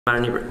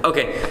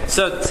Okay,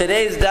 so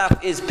today's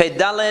daf is Pei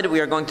Daled. We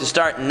are going to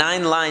start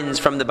 9 lines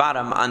from the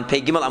bottom on Pei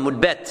Gimel Amud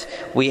Bet.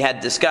 We had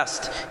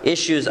discussed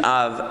issues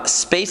of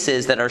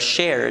spaces that are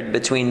shared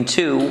between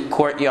 2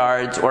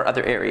 courtyards or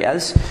other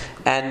areas,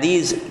 and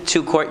these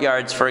 2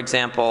 courtyards, for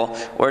example,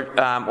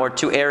 or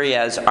 2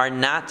 areas are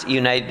not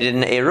united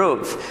in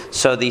Eruv.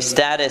 So the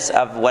status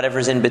of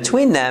whatever's in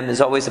between them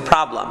is always a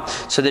problem.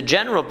 So the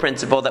general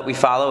principle that we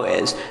follow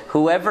is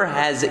whoever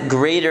has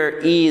greater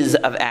ease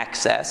of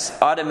access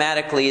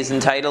automatically is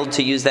entitled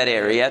to use that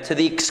area to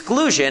the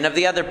exclusion of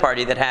the other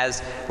party that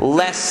has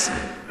less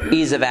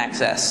ease of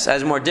access,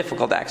 has more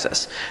difficult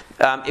access.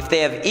 If they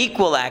have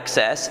equal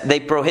access, they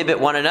prohibit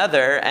one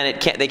another,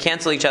 and they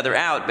cancel each other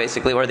out,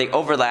 basically, or they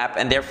overlap,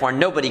 and therefore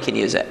nobody can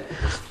use it.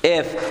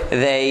 If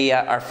they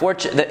are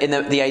fortunate, in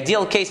the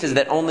ideal case is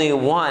that only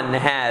one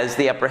has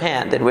the upper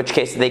hand, in which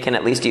case they can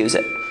at least use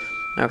it.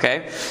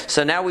 Okay?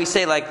 So now we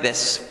say like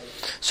this.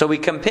 So we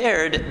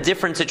compared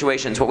different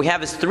situations. What we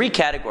have is 3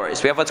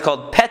 categories. We have what's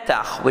called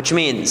petach, which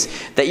means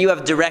that you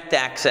have direct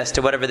access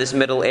to whatever this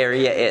middle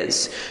area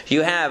is.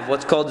 You have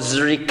what's called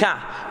zrika,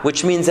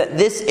 which means that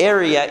this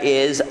area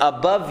is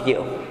above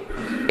you.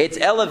 It's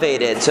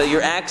elevated, so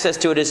your access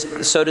to it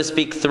is, so to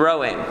speak,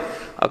 throwing.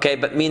 Okay,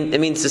 but it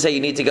means to say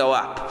you need to go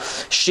up.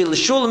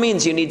 Shilshul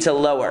means you need to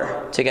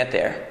lower to get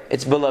there.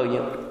 It's below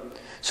you.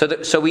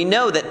 So we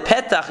know that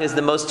petach is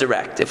the most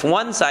direct. If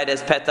one side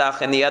has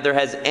petach and the other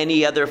has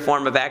any other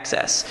form of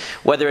access,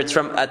 whether it's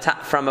from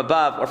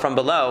above or from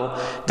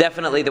below,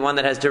 definitely the one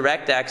that has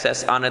direct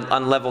access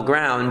on level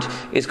ground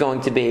is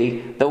going to be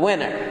the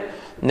winner.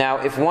 Now,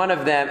 if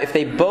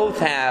they both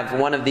have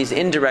one of these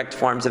indirect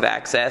forms of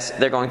access,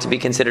 they're going to be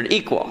considered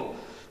equal.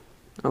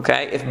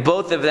 Okay, if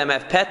both of them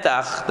have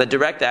petach, the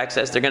direct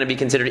access, they're going to be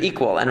considered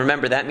equal. And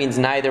remember, that means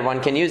neither one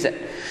can use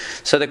it.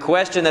 So the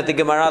question that the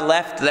Gemara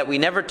left, that we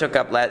never took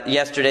up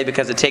yesterday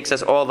because it takes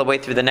us all the way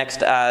through the next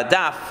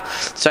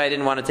daf, so I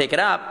didn't want to take it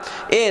up,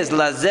 is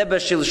lazeh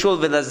b'shilshul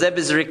v'lazeh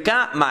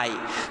b'zrika mai.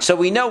 So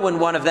we know when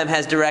one of them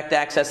has direct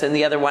access and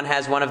the other one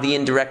has one of the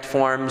indirect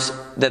forms,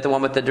 that the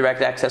one with the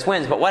direct access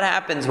wins. But what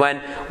happens when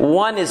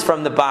one is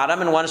from the bottom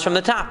and one is from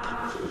the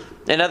top?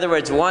 In other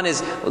words,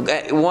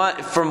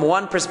 from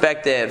one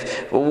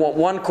perspective,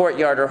 one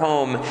courtyard or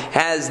home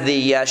has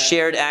the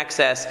shared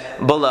access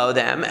below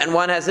them, and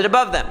one has it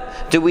above them.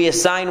 Do we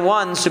assign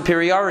one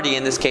superiority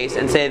in this case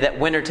and say that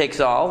winner takes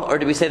all, or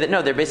do we say that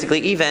no, they're basically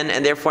even,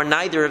 and therefore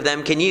neither of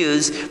them can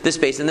use the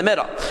space in the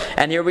middle?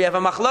 And here we have a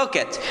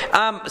machloket.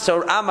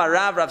 So Amar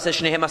Rav says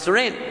Shnehem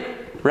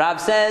Asurin. Rav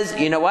says,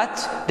 you know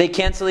what? They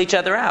cancel each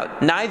other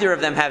out. Neither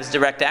of them has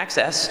direct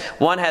access.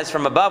 One has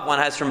from above, one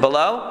has from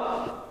below.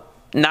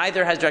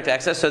 Neither has direct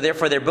access, so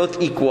therefore they're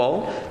both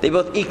equal. They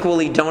both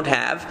equally don't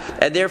have,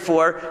 and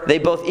therefore they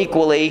both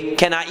equally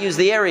cannot use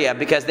the area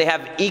because they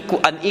have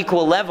an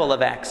equal level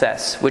of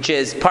access, which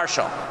is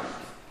partial,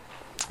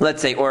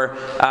 let's say, or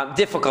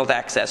difficult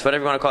access,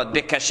 whatever you want to call it.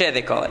 Bikashe,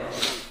 they call it.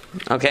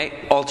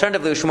 Okay.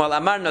 Alternatively, Shmuel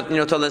Amar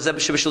notnino to lazeh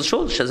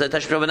b'shilshul, shazeh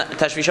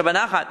tashmisho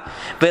benachat,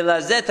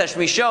 ve'lazeh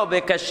tashmisho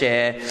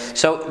bikashe.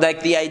 So,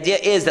 like, the idea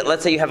is that,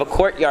 let's say you have a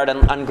courtyard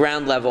on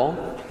ground level.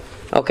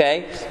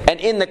 Okay, and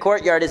in the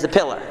courtyard is a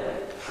pillar,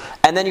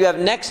 and then you have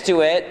next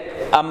to it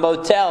a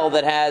motel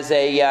that has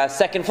a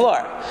second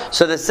floor.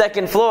 So the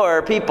second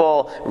floor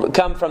people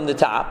come from the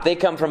top; they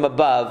come from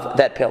above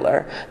that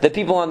pillar. The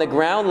people on the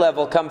ground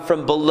level come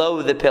from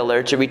below the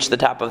pillar to reach the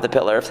top of the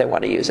pillar if they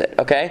want to use it.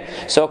 Okay,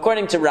 so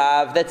according to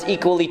Rav, that's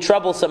equally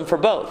troublesome for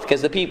both,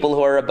 because the people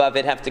who are above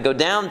it have to go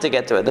down to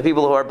get to it. The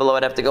people who are below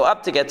it have to go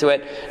up to get to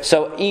it.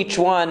 So each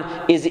one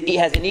has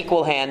an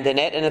equal hand in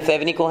it, and if they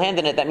have an equal hand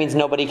in it, that means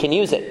nobody can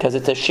use it because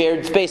it's a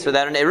shared space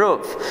without an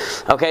eruv.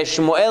 Okay,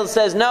 Shmuel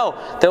says no.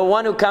 The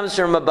one who comes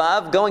from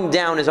above, going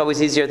down is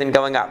always easier than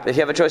going up. If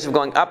you have a choice of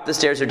going up the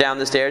stairs or down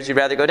the stairs, you'd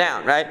rather go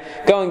down, right?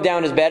 Going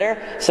down is better.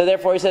 So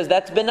therefore he says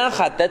that's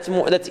benachat.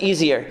 That's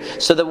easier.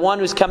 So the one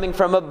who's coming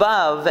from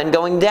above and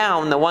going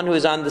down, the one who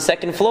is on the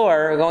second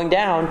floor going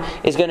down,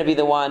 is going to be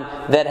the one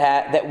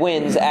that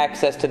wins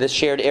access to this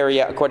shared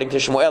area according to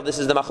Shmuel. This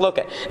is the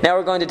machloket. Now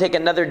we're going to take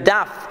another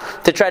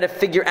daf to try to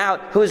figure out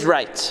who's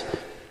right.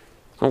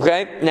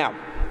 Okay? Now,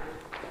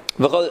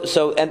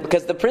 so, and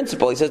because the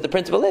principle, he says the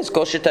principle is in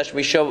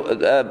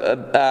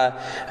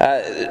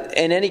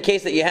any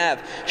case that you have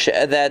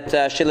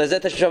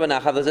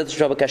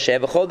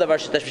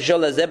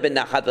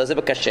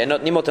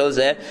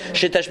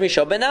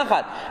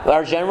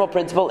our general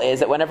principle is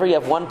that whenever you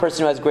have one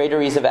person who has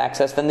greater ease of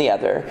access than the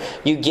other,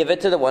 you give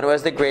it to the one who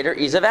has the greater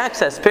ease of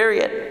access,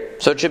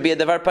 period. So it should be a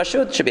davar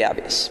pashut, it should be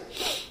obvious.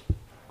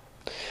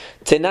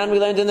 Tenan, we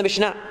learned in the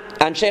Mishnah.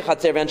 If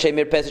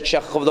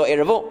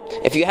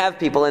you have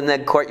people in the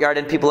courtyard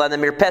and people on the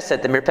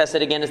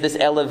mirpeset again is this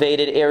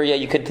elevated area,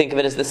 you could think of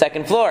it as the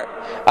second floor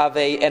of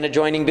an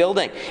adjoining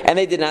building, and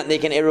they did not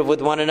make an eruv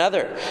with one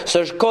another. So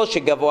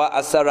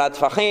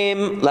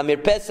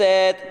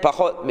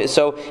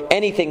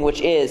anything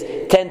which is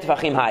 10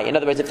 tefachim high. In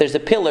other words, if there's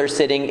a pillar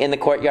sitting in the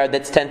courtyard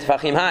that's 10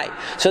 tefachim high,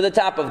 so the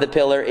top of the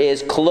pillar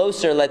is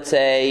closer, let's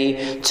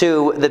say,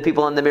 to the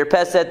people in the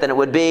mirpeset than it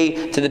would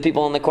be to the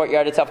people in the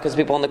courtyard itself, because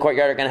people in the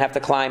courtyard are going to have to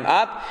climb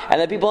up,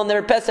 and the people in the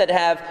mirpeset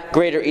have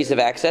greater ease of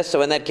access.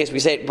 So in that case, we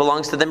say it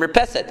belongs to the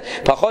mirpeset.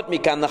 Pachot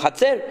mikan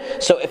l'chatzer.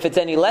 So if it's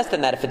any less than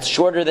that, if it's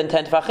shorter than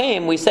 10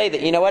 tefachim, we say that,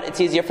 you know what, it's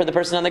easier for the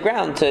person on the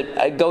ground to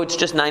go. It's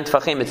just 9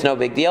 tefachim. It's no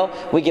big deal.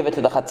 We give it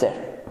to the chatzer.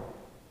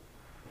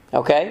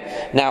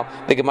 Okay? Now,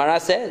 the Gemara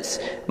says,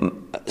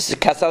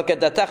 Kasal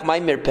kedatach my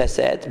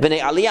mirpeset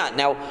b'nei aliyah.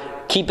 Now,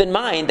 keep in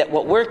mind that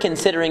what we're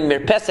considering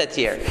mirpeset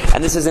here,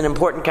 and this is an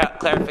important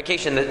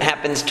clarification that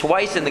happens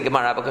twice in the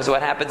Gemara, because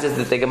what happens is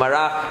that the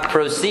Gemara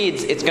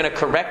proceeds, it's going to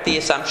correct the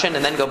assumption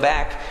and then go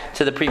back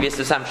to the previous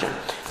assumption.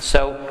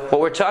 So,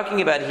 what we're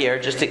talking about here,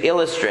 just to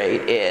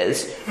illustrate,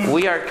 is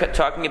we are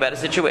talking about a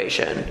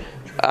situation.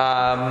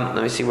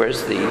 Let me see,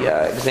 where's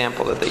the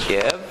example that they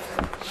give?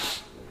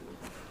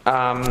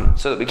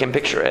 So that we can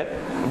picture it.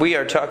 We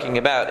are talking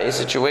about a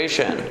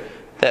situation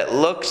that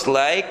looks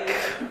like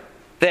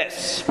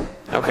this.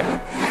 Okay.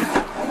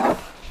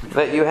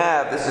 That you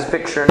have, this is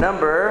picture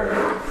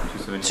number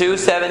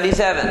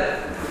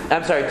 277.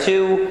 I'm sorry,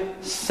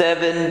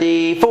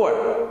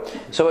 274.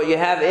 So what you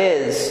have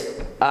is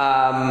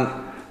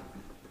that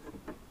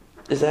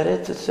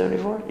it? It's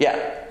 74? Yeah.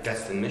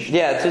 That's the Mishnah?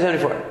 Yeah,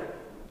 274.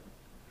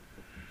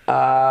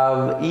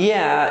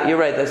 Yeah, you're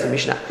right, that's the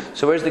Mishnah.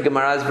 So where's the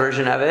Gemara's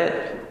version of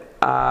it?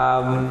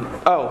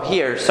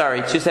 Here, sorry,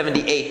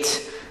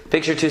 278.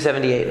 Picture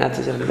 278, not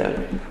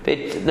 277.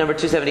 Page number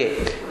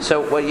 278.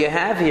 So what you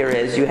have here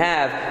is, you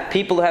have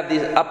people who have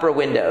these upper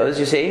windows,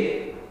 you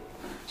see?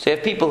 So you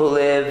have people who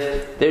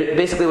live,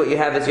 basically what you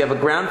have is you have a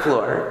ground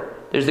floor.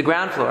 There's the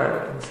ground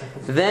floor.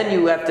 Then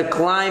you have to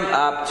climb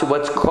up to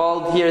what's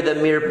called here the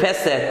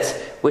mirpeset,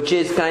 which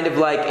is kind of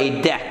like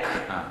a deck,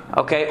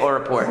 okay, or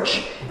a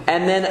porch.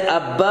 And then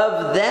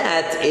above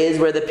that is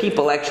where the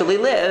people actually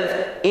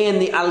live in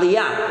the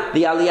aliyah.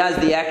 The aliyah is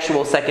the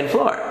actual second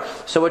floor.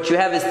 So what you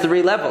have is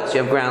 3 levels.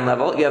 You have ground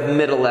level, you have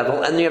middle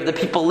level, and you have the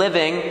people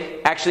living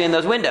actually in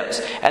those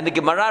windows. And the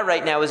Gemara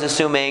right now is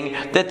assuming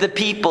that the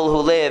people who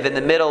live in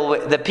the middle,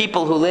 the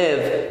people who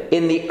live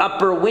in the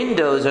upper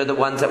windows are the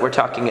ones that we're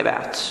talking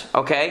about.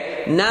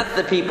 Okay? Not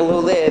the people who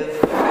live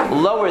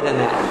lower than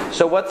that.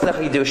 So what's the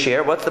chidush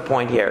here? What's the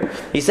point here?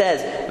 He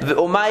says,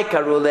 "V'umay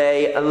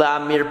karulei la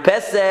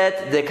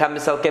mirpeset de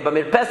kamisalke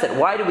b'mirpeset."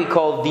 Why do we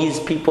call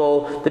these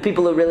people, the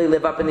people who really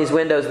live up in these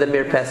windows, the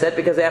mirpeset?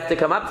 Because they have to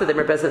come up to the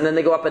mirpeset and then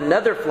they go up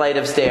another flight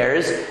of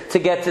stairs to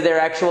get to their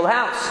actual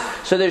house.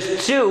 So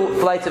there's 2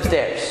 flights of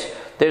stairs.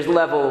 There's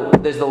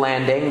the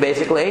landing,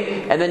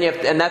 basically, and then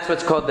and that's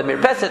what's called the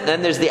mirpeset. And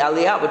then there's the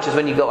aliyah, which is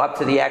when you go up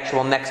to the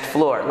actual next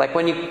floor. Like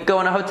when you go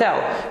in a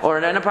hotel or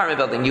in an apartment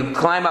building, you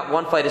climb up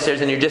 1 flight of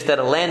stairs and you're just at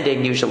a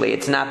landing usually.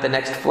 It's not the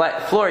next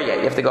floor yet.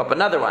 You have to go up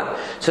another one.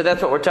 So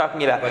that's what we're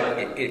talking about.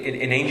 But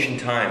in ancient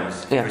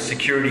times, for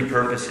security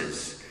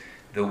purposes,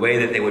 the way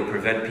that they would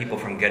prevent people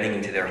from getting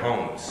into their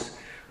homes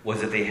was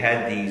that they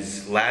had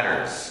these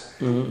ladders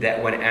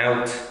that went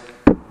out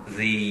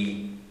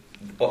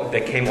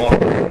that came off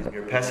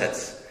your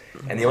pesets.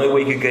 And the only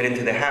way you could get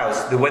into the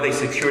house, the way they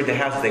secured the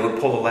house is they would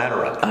pull the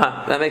ladder up.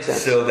 That makes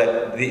sense. So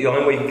that the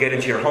only way you could get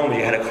into your home is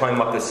you had to climb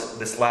up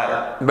this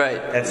ladder.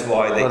 Right. That's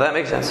why they... Well, that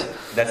makes sense.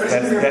 That's what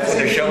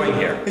they're showing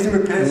here.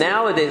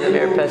 Nowadays, the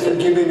mirpeset...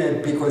 Given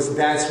it because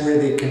that's where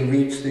they can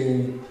reach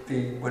the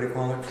what do you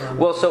call it from?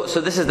 Well,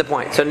 so this is the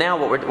point. So now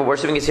what we're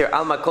assuming is here,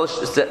 Alma kol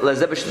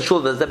lezebesh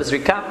shul lezebesh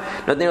rikam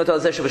notnei oto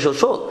lezebesh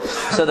shul.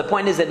 So the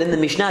point is that in the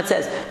Mishnah it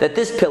says that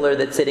this pillar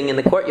that's sitting in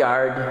the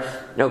courtyard,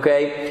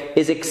 okay,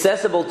 is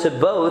accessible to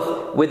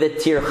both with a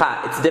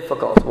tircha. It's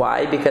difficult.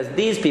 Why? Because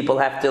these people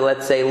have to,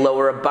 let's say,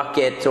 lower a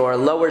bucket or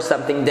lower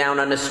something down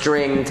on a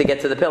string to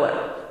get to the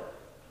pillar.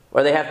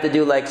 Or they have to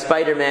do like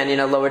Spider-Man,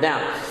 lower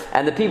down.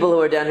 And the people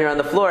who are down here on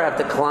the floor have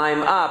to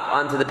climb up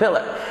onto the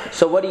pillar.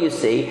 So what do you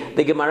see?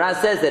 The Gemara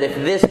says that if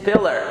this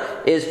pillar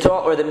is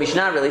tall, or the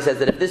Mishnah really says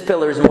that if this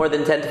pillar is more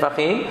than 10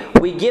 tefachim,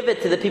 we give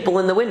it to the people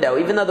in the window.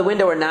 Even though the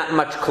window are not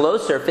much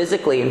closer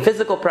physically, in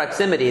physical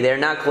proximity, they're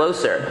not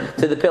closer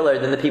to the pillar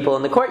than the people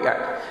in the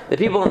courtyard. The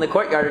people in the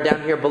courtyard are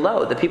down here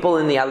below. The people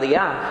in the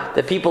aliyah,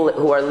 the people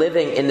who are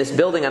living in this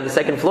building on the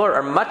second floor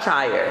are much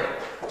higher.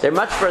 They're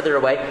much further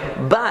away,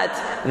 but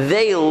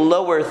they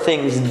lower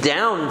things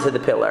down to the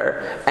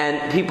pillar,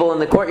 and people in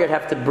the courtyard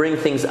have to bring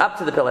things up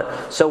to the pillar.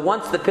 So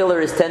once the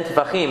pillar is 10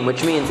 tefachim,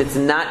 which means it's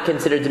not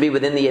considered to be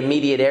within the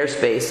immediate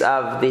airspace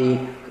of the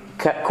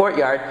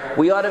courtyard,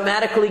 we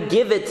automatically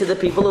give it to the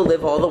people who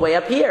live all the way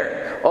up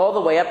here, all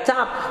the way up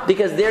top,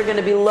 because they're going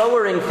to be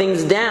lowering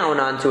things down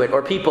onto it,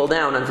 or people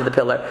down onto the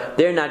pillar.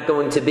 They're not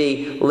going to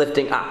be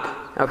lifting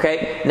up.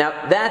 Okay?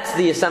 Now, that's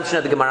the assumption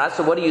of the Gemara.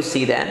 So what do you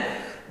see then?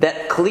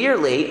 that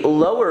clearly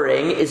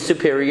lowering is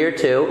superior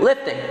to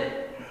lifting.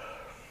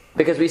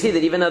 Because we see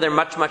that even though they're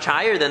much, much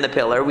higher than the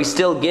pillar, we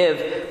still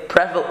give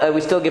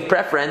preferential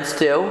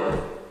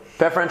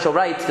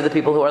rights to the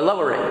people who are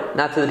lowering,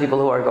 not to the people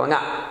who are going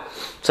up.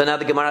 So now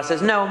the Gemara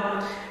says, no.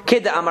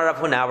 Kidda Amar Rav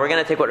Huna. We're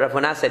going to take what Rav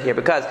Huna said here,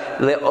 because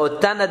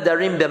le'otana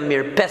darim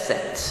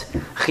b'mirpeset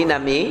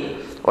chinami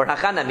or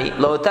hachanami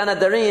le'otana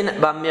darin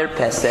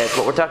b'mirpeset.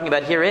 What we're talking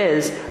about here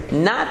is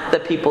not the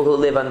people who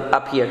live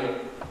up here,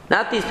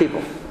 not these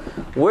people.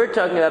 We're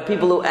talking about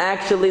people who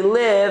actually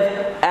live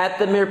at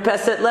the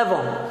mirpeset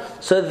level.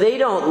 So they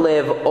don't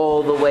live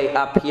all the way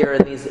up here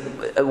in these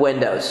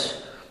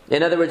windows.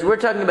 In other words, we're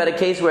talking about a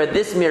case where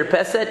this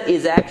mirpeset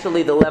is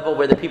actually the level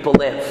where the people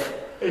live.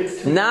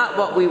 Not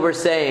what we were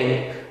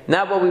saying,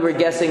 not what we were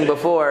guessing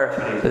before,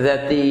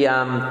 that the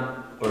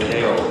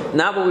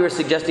not what we were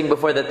suggesting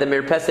before, that the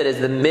mirpeset is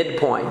the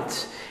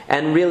midpoint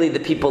and really the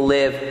people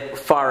live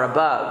far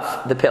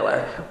above the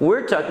pillar.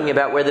 We're talking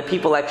about where the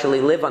people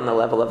actually live on the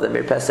level of the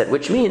mirpeset,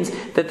 which means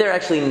that they're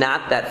actually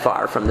not that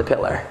far from the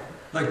pillar.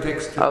 Like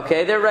next to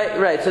okay, they're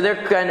right. So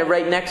they're kind of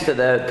right next to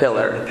the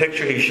pillar. The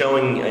picture he's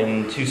showing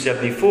in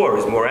 274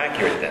 is more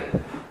accurate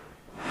then.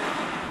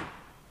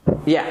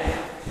 Yeah.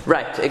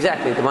 Right,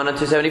 exactly. The one on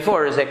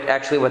 274 is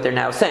actually what they're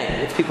now saying.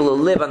 It's people who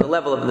live on the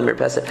level of the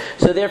mirpeset.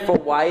 So therefore,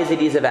 why is it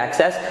ease of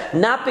access?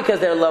 Not because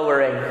they're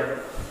lowering,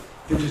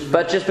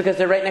 but just because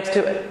they're right next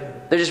to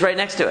it. They're just right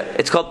next to it.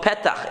 It's called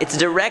petach. It's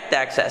direct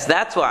access.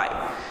 That's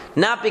why.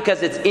 Not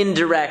because it's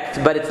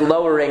indirect, but it's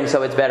lowering,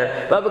 so it's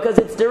better. But because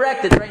it's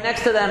direct, it's right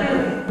next to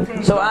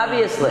them. So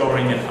obviously,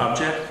 lowering an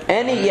object.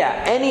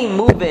 Any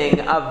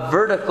moving of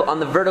vertical on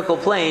the vertical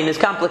plane is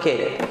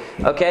complicated.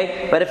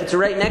 Okay, but if it's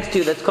right next to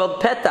you, that's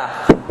called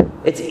petach.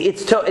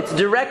 It's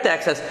direct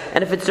access,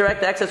 and if it's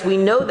direct access, we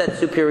know that's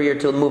superior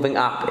to moving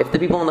up. If the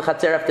people in the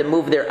Chatzer have to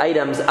move their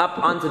items up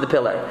onto the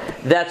pillar,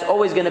 that's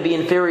always going to be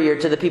inferior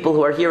to the people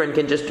who are here and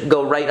can just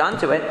go right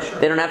onto it.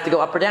 They don't have to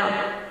go up or down.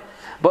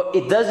 But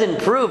it doesn't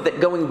prove that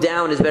going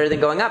down is better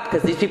than going up,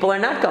 because these people are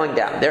not going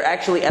down. They're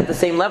actually at the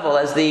same level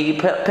as the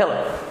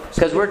pillar.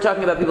 Because we're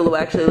talking about people who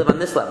actually live on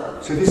this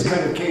level. So this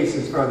kind of case,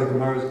 as far as the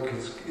Gemara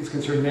is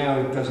concerned now,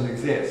 it doesn't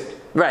exist.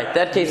 Right,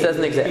 that case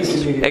doesn't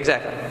exist.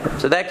 Exactly.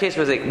 So that case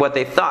was what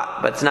they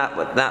thought, but it's not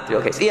the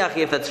real case.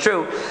 If that's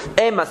true,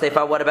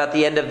 what about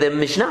the end of the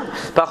Mishnah?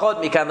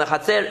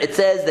 It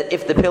says that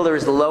if the pillar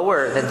is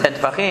lower than 10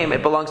 tefachim,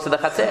 it belongs to the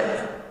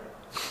Chatzer.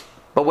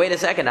 But wait a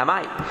second,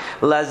 Amai.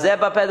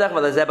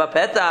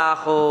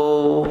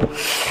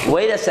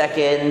 Wait a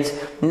second.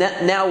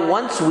 Now,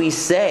 once we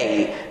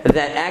say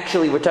that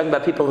actually we're talking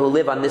about people who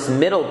live on this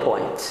middle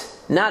point,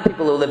 not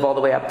people who live all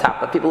the way up top,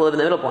 but people who live in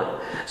the middle point.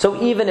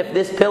 So even if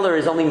this pillar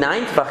is only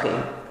 9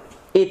 tefachim,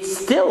 it's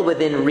still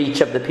within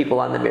reach of the people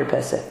on the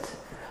mirpeset.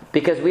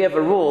 Because we have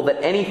a rule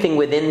that anything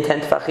within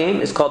 10 tefachim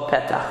is called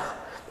petach.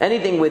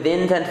 Anything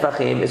within 10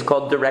 tefachim is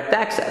called direct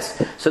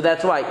access. So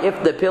that's why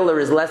if the pillar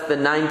is less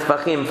than 9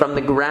 tefachim from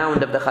the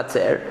ground of the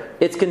Chatzer,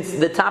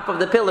 the top of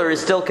the pillar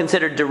is still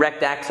considered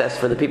direct access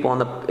for the people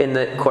in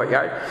the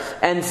courtyard.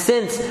 And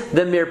since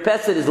the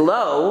mirpeset is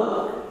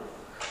low,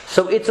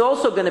 so it's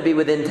also going to be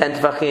within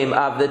 10 tefachim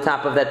of the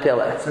top of that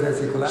pillar. So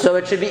that's equal access. So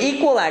it should be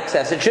equal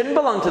access. It shouldn't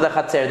belong to the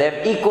Chatzer. They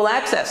have equal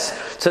access.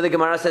 So the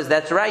Gemara says,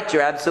 that's right,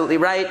 you're absolutely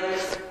right.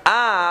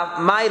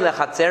 Actually,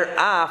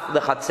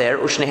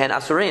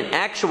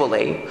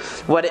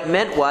 what it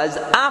meant was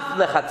af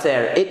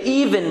lechatzer. It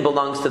even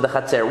belongs to the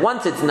Chatzer.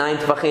 Once it's 9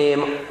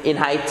 tefachim in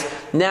height,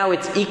 now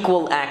it's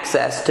equal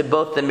access to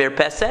both the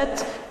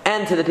mirpeset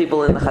and to the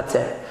people in the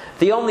Chatzer.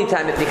 The only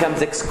time it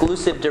becomes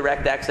exclusive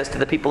direct access to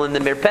the people in the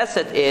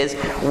mirpeset is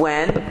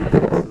when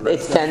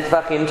it's 10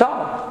 tefachim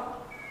tall.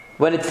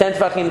 When it's 10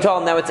 tefachim tall,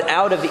 now it's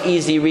out of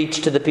easy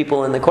reach to the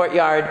people in the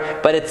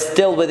courtyard, but it's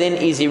still within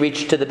easy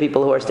reach to the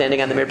people who are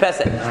standing on the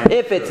mirpeset.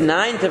 If it's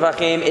 9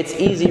 tefachim, it's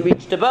easy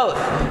reach to both.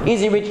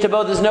 Easy reach to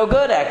both is no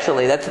good,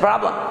 actually. That's the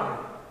problem.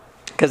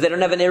 Because they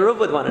don't have an eruv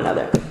with one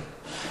another.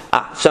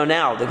 So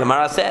now the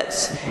Gemara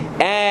says,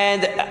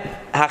 and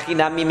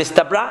hachinami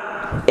mistabra.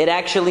 It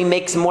actually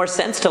makes more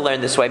sense to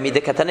learn this way,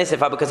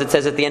 because it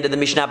says at the end of the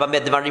Mishnah,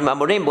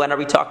 when are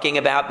we talking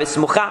about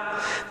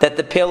bismucha, that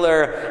the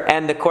pillar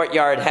and the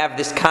courtyard have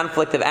this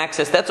conflict of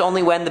access? That's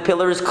only when the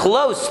pillar is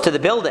close to the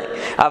building.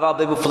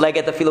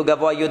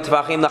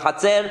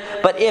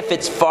 But if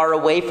it's far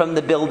away from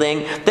the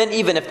building, then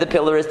even if the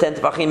pillar is 10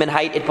 tefachim in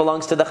height, it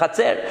belongs to the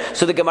Chatzer.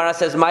 So the Gemara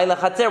says,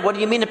 what do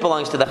you mean it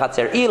belongs to the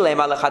Chatzer?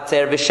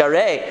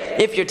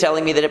 If you're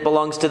telling me that it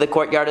belongs to the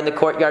courtyard and the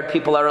courtyard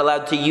people are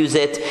allowed to use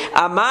it,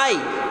 amai,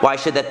 why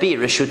should that be?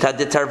 Reshuta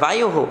de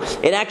tarvayuhu.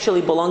 It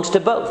actually belongs to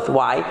both.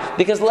 Why?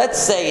 Because let's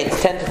say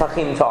it's 10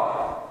 tefachim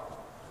tall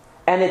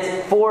and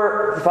it's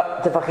 4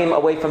 tefachim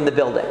away from the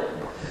building.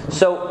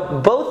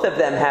 So both of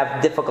them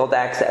have difficult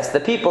access.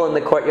 The people in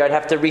the courtyard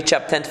have to reach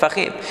up 10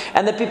 tefachim,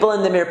 and the people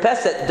in the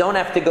mirpeset don't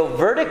have to go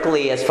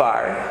vertically as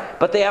far,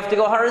 but they have to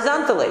go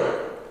horizontally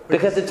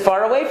because it's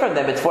far away from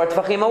them. It's 4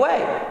 tefachim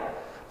away.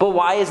 But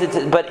why is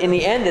it? But in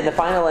the end, in the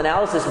final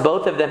analysis,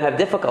 both of them have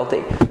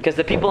difficulty because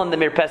the people in the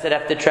mirpeset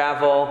have to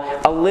travel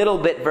a little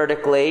bit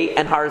vertically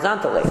and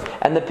horizontally,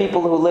 and the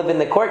people who live in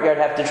the courtyard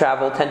have to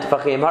travel 10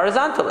 tefachim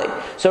horizontally.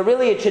 So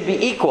really, it should be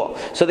equal.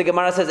 So the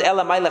Gemara says,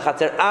 "Ela may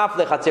lechatzer af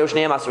lechatzer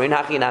u'shnehem asurin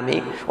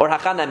hachinami or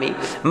hachanami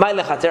may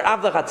lechatzer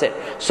af lechatzer."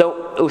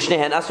 So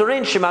u'shnehen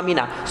asurin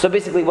shemamina. So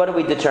basically, what do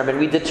we determine?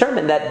 We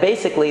determine that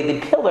basically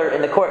the pillar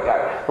in the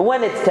courtyard,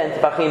 when it's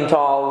 10 tefachim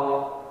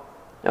tall.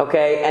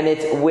 Okay, and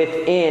it's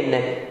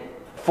within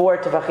 4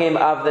 tefachim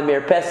of the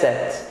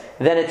mirpeset,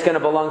 then it's going to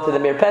belong to the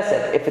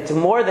mirpeset. If it's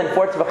more than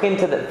 4 tefachim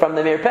from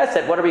the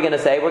mirpeset, what are we going to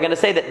say? We're going to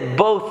say that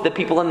both the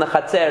people in the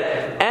chatzer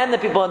and the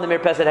people in the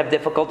mirpeset have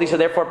difficulty, so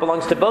therefore it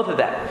belongs to both of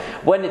them.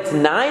 When it's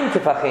 9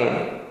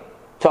 tefachim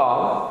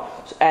tall,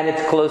 and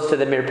it's close to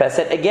the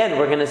mirpeset, again,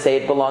 we're going to say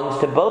it belongs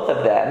to both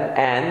of them,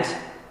 and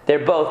they're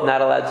both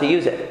not allowed to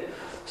use it.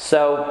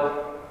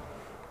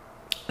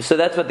 So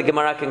that's what the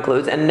Gemara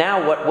concludes. And now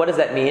what does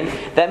that mean?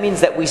 That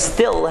means that we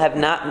still have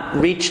not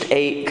reached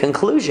a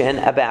conclusion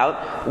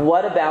about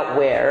what about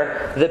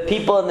where the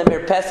people in the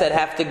mirpeset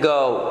have to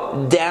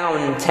go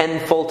down 10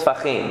 full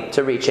tefachim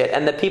to reach it,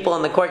 and the people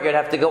in the courtyard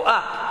have to go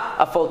up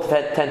a full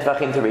 10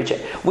 tefachim to reach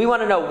it. We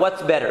want to know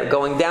what's better,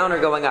 going down or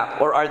going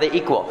up, or are they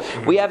equal?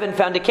 We haven't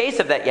found a case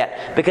of that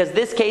yet, because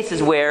this case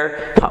is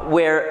where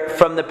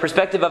from the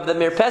perspective of the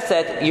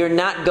mirpeset, you're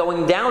not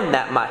going down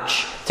that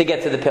much to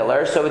get to the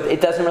pillar, so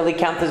it doesn't really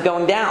count as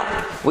going down.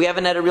 We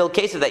haven't had a real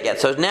case of that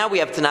yet. So now we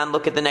have to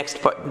look at the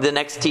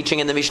next teaching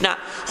in the Mishnah.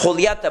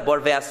 We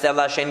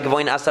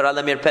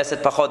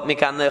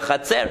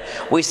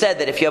said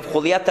that if you have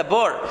chuliyat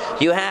tabor,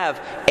 you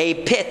have a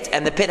pit,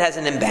 and the pit has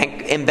an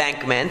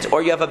embankment,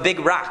 or you have a big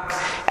rock,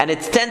 and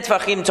it's 10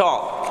 tefachim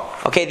tall.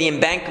 Okay, the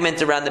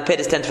embankment around the pit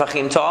is 10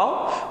 tefachim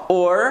tall,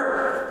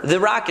 or the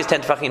rock is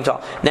 10 tefachim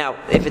tall. Now,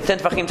 if it's 10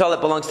 tefachim tall,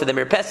 it belongs to the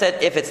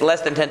mirpeset. If it's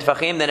less than 10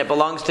 tefachim, then it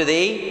belongs to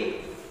the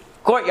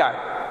courtyard.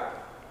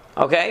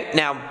 Okay,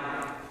 now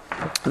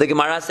the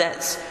Gemara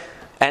says,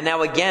 and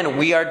now again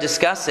we are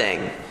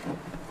discussing.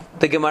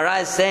 The Gemara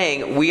is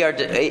saying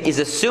is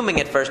assuming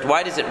at first.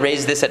 Why does it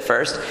raise this at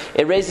first?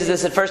 It raises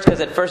this at first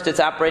because at first it's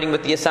operating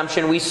with the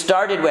assumption we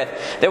started with,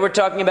 that we're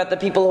talking about the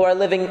people who are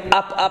living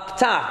up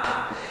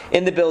top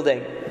in the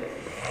building.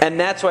 And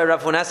that's why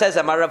Rav Huna says,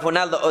 Amar Rav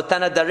Huna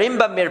le'otana darim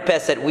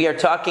b'mirpeset. We are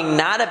talking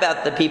not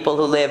about the people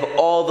who live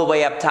all the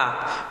way up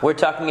top. We're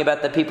talking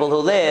about the people who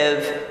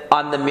live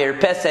on the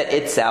mirpeset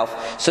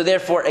itself. So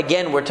therefore,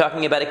 again, we're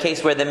talking about a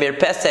case where the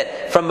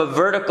mirpeset, from a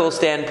vertical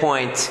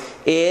standpoint,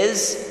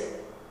 is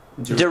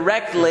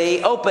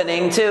directly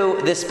opening to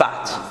this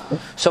spot.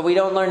 So we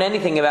don't learn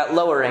anything about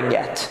lowering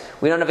yet.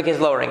 We don't have a case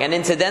of lowering. And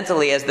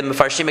incidentally, as the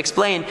Mefarshim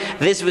explained,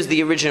 this was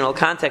the original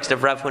context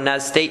of Rav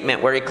Huna's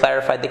statement where he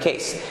clarified the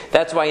case.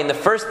 That's why in the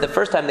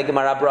first time the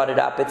Gemara brought it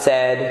up, it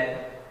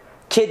said,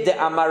 Kid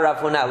de Amar Rav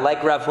Huna,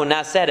 like Rav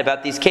Huna said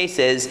about these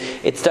cases,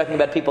 it's talking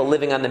about people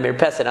living on the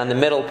mirpeset, on the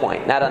middle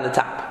point, not on the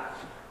top.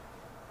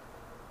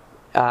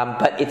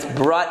 But it's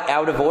brought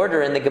out of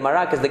order in the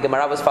Gemara because the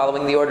Gemara was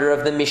following the order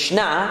of the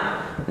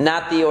Mishnah,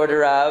 not the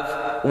order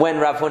of when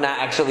Rav Huna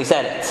actually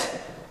said it.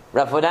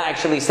 Rav Huna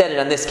actually said it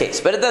on this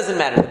case, but it doesn't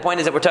matter. The point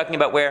is that we're talking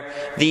about where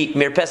the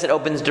mirpeset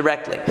opens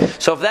directly.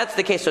 So if that's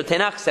the case, so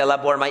tenach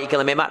sela bor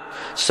ma'ikal memar.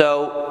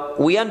 So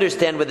we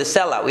understand with the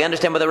sela, we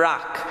understand with the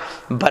rock,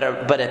 but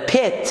a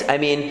pit. I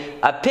mean,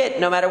 a pit.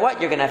 No matter what,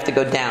 you're going to have to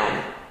go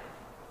down.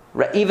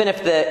 Right? Even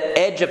if the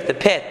edge of the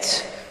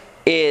pit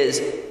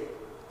is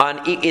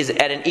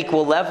at an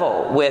equal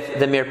level with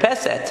the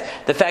mirpeset,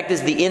 the fact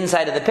is the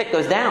inside of the pit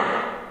goes down,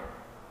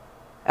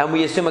 and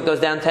we assume it goes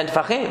down 10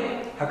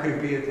 tefachim. How could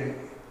it be the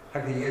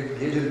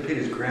edge of the pit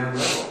is ground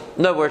level?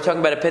 No, we're talking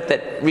about a pit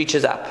that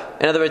reaches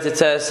up. In other words,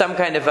 it's some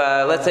kind of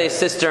let's say a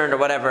cistern or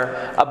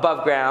whatever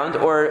above ground,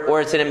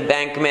 or it's an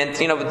embankment.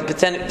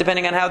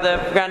 Depending on how the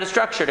ground is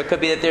structured, it could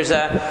be that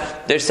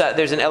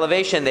there's an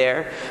elevation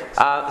there.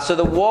 So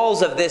the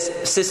walls of this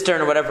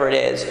cistern or whatever it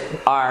is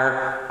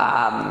are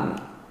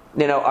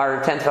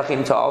 10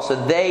 tefachim tall. So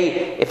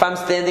if I'm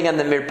standing on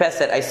the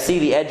mirpeset, I see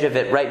the edge of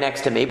it right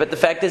next to me. But the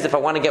fact is, if I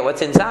want to get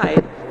what's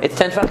inside, it's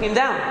 10 tefachim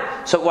down.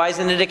 So why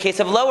isn't it a case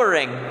of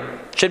lowering?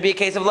 It should be a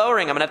case of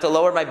lowering. I'm going to have to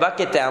lower my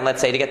bucket down, let's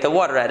say, to get the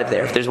water out of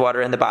there, if there's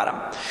water in the bottom.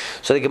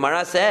 So the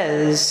Gemara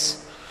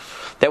says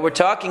that we're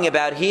talking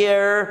about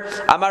here,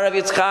 Amar Rav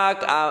Yitzchak,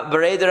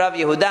 Bereid Rav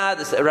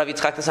Yehuda, Rav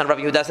Yitzchak, the son of Rav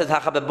Yehuda, says,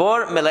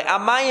 Hachababor, Melei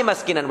Amayim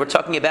Askinan. We're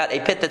talking about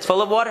a pit that's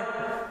full of water.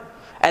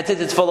 And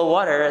since it's full of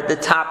water, the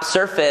top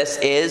surface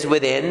is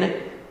within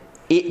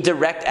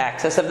direct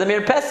access of the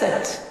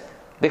mirpeset,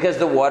 because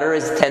the water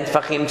is 10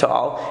 tefachim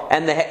tall,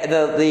 and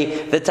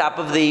the top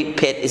of the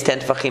pit is 10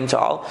 tefachim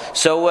tall.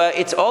 So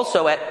it's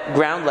also at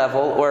ground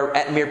level or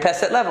at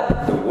mirpeset level.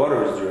 The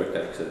water is direct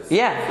access.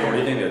 Yeah. The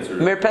only thing that's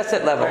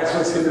mirpeset level. That's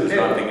what's in the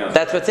pit.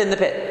 That's what's in the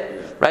pit. Yeah.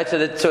 Right.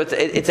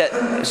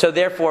 So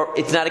therefore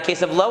it's not a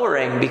case of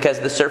lowering because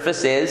the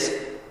surface is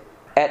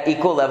at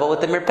equal level with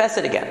the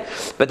mirpeset again.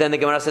 But then the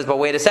Gemara says, but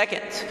wait a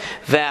second.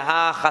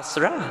 Veha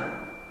chasra.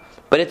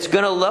 But it's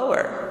going to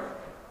lower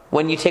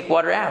when you take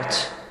water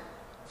out.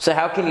 So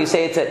how can you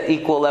say it's at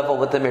equal level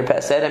with the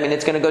mirpeset? I mean,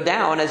 it's going to go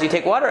down as you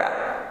take water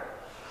out.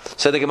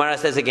 So the Gemara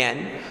says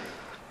again,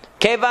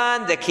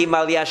 Kevan de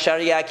kimalia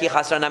sharia ki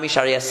chasranami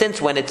sharia. Since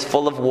when it's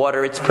full of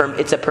water,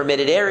 it's a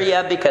permitted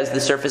area because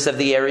the surface of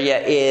the area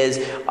is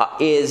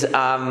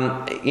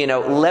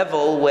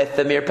level with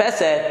the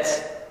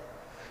mirpeset.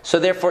 So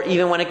therefore,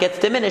 even when it gets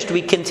diminished,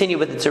 we continue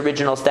with its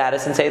original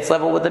status and say it's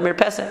level with the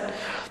mirpeset.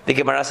 The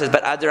Gemara says,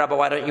 but Adarabba,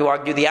 why don't you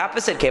argue the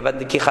opposite? Maybe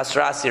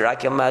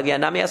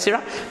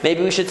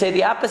we should say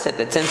the opposite,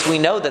 that since we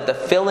know that the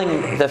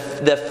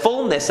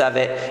fullness of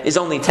it is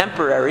only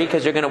temporary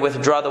because you're going to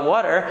withdraw the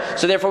water,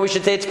 so therefore we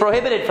should say it's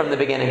prohibited from the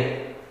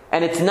beginning.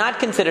 And it's not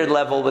considered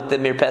level with the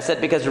mirpeset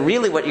because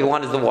really what you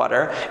want is the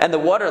water, and the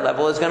water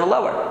level is going to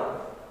lower.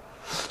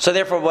 So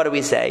therefore, what do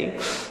we say?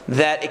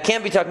 That it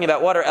can't be talking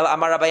about water. We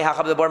must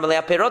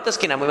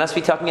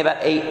be talking about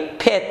a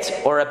pit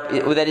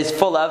that is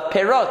full of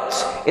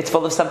perot. It's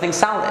full of something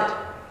solid.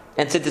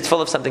 And since it's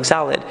full of something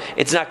solid,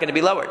 it's not going to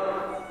be lowered.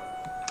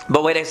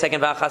 But wait a second,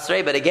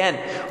 but again,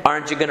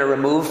 aren't you going to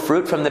remove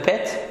fruit from the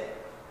pit?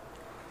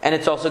 And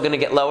it's also going to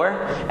get lower,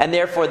 and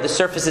therefore the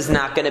surface is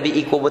not going to be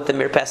equal with the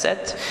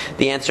mirpeset.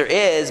 The answer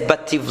is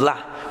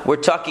bativla. We're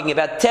talking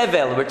about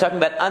tevel. We're talking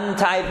about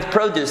untithed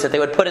produce that they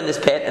would put in this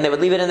pit, and they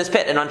would leave it in this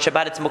pit. And on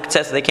Shabbat it's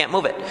muktzeh, so they can't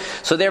move it.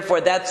 So therefore,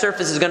 that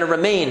surface is going to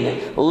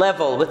remain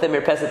level with the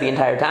mirpeset the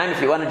entire time.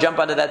 If you want to jump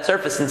onto that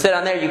surface and sit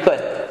on there, you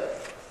could.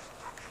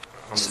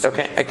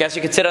 Okay, I guess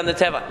you could sit on the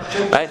teva,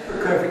 right? Just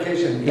for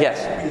clarification, yes.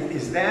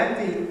 Is that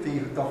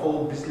the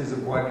whole business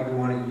of why people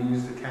want to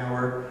use the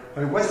tower?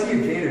 I mean, what's the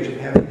advantage of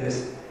having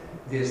this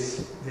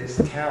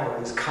tower,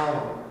 this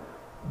column?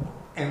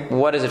 And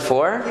what is it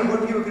for? Yeah,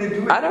 what are people going to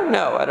do with it? I don't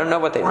know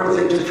what they. Or is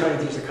it just trying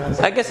to teach the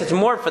concept? I guess it's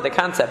more for the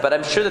concept, but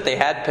I'm sure that they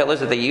had pillars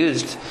that they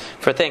used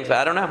for things, but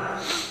I don't know.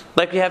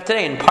 Like you have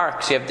today in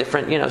parks, you have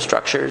different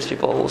structures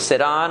people will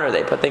sit on or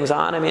they put things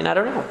on. I mean, I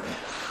don't know.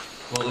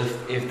 Well,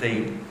 if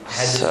they had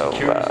the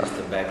security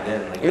system back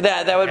then, like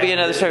that would be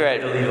another story,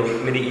 right?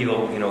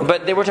 Medieval.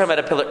 But they were talking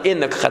about a pillar in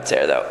the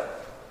chatzer, though.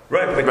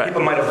 Right, but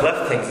people might have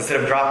left things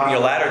instead of dropping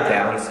your ladder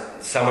down.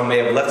 Someone may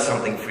have left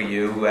something for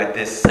you at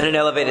this in an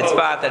elevated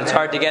spot that it's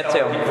hard to get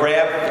to.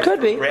 Could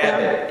be.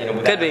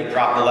 Could be.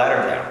 Drop the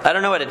ladder down. I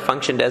don't know what it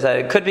functioned as.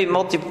 It could be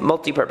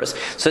multi-purpose.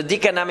 So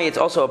dikanami, it's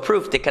also a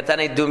proof.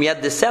 Dikatane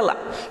dumyad desela.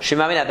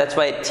 Shimamina. That's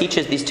why it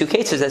teaches these two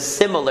cases as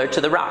similar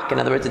to the rock. In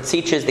other words, it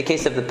teaches the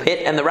case of the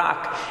pit and the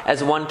rock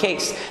as one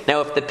case.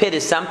 Now, if the pit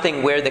is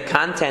something where the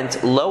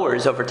content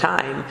lowers over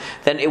time,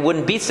 then it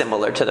wouldn't be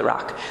similar to the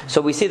rock.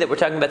 So we see that we're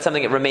talking about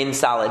something that remains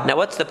solid. Now,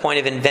 what's the point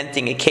of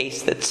inventing a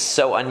case that's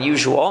so unusual?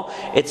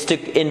 It's to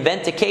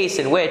invent a case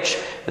in which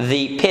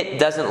the pit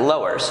doesn't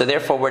lower. So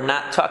therefore, we're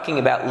not talking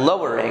about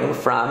lowering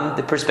from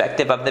the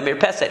perspective of the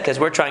mirpeset, because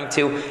we're trying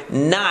to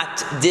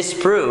not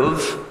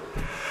disprove,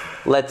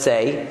 let's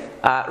say,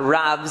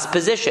 Rav's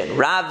position.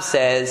 Rav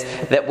says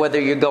that whether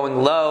you're going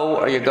low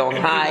or you're going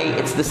high,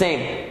 it's the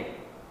same.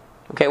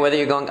 Okay, whether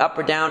you're going up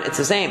or down, it's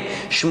the same.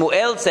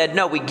 Shmuel said,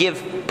 no, we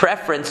give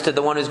preference to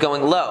the one who's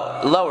going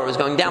lower, who's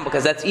going down,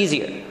 because that's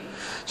easier.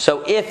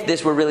 So if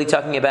this were really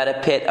talking about a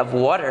pit of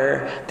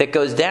water that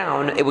goes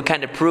down, it would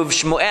kind of prove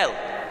Shmuel.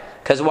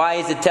 Because why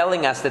is it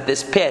telling us that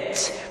this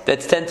pit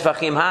that's 10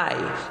 tefachim high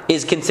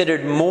is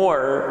considered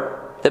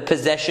more the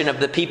possession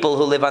of the people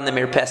who live on the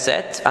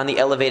mirpeset, on the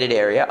elevated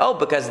area? Oh,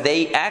 because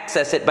they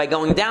access it by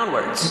going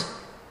downwards.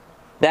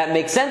 That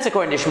makes sense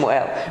according to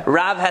Shmuel.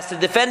 Rav has to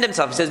defend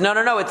himself. He says,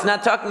 no, it's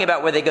not talking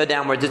about where they go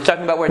downwards. It's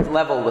talking about where it's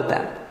level with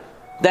them.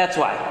 That's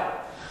why.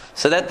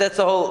 So that's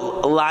the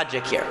whole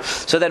logic here.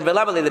 So then, why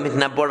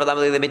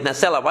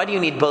do you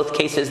need both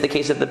cases, the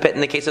case of the pit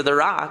and the case of the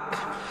rock?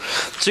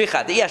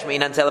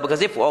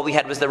 Because if all we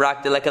had was the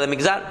rock,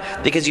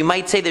 because you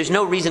might say there's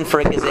no reason for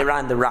a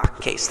gezerah in the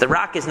rock case. The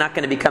rock is not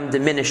going to become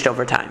diminished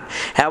over time.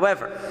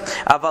 However,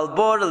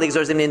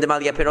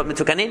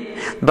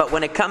 but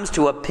when it comes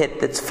to a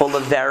pit that's full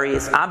of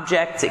various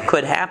objects, it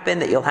could happen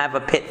that you'll have a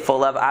pit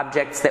full of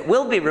objects that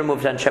will be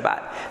removed on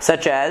Shabbat,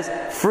 such as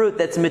fruit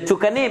that's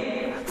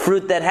mitukanim,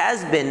 fruit that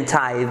has been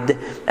tithed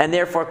and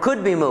therefore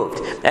could be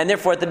moved. And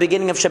therefore at the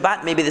beginning of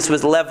Shabbat maybe this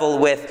was level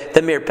with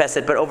the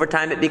mirpeset, but over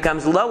time it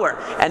becomes lower.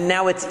 And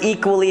now it's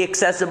equally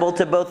accessible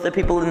to both the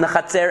people in the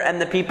chatzer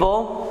and the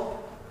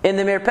people in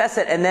the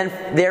mirpeset. And then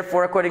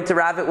therefore according to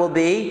Rav it will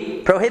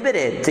be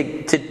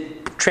prohibited to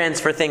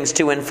transfer things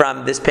to and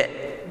from this pit.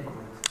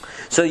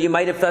 So you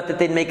might have thought that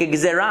they'd make a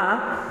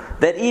gezerah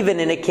that even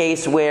in a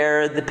case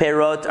where the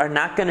perot are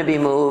not going to be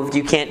moved,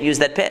 you can't use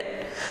that pit.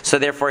 So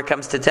therefore it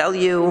comes to tell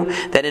you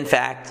that in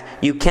fact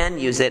you can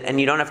use it and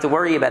you don't have to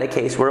worry about a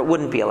case where it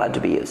wouldn't be allowed to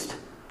be used.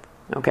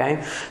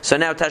 Okay? So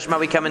now Tashma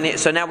we come in.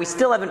 So now we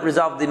still haven't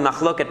resolved the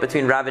machloket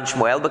between Rav and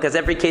Shmuel, because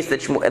every case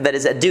that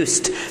is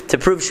adduced to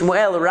prove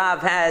Shmuel,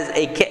 Rav has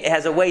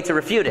has a way to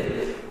refute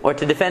it or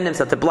to defend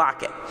himself, to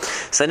block it.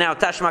 So now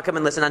Tashma, come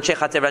and listen.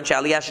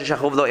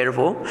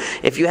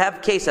 If you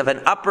have case of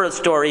an upper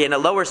story and a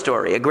lower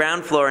story, a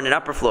ground floor and an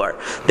upper floor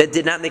that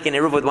did not make an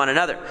eruv with one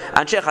another,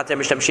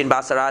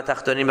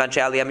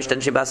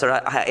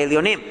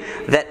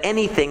 that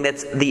anything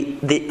that's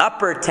the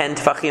upper 10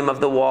 tefachim of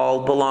the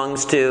wall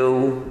belongs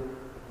to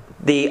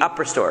the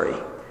upper story.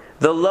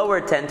 The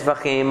lower 10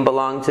 tefachim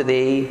belong to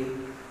the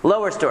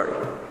lower story.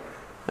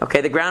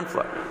 Okay, the ground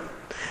floor.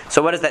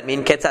 So what does that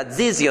mean?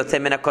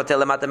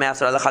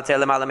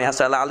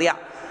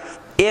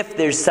 If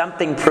there's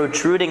something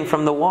protruding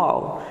from the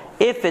wall,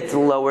 if it's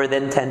lower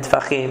than 10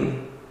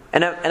 tefachim,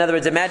 in other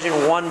words, imagine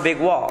one big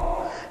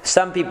wall.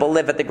 Some people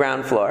live at the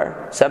ground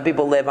floor. Some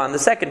people live on the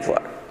second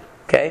floor.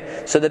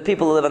 Okay, so the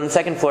people who live on the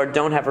second floor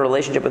don't have a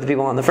relationship with the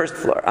people on the first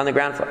floor, on the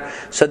ground floor.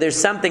 So there's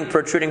something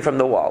protruding from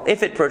the wall.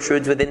 If it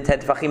protrudes within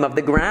 10 tefachim of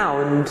the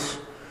ground,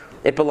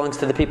 it belongs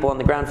to the people on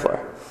the ground floor.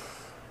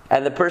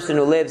 And the person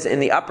who lives in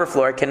the upper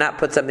floor cannot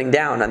put something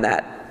down on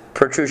that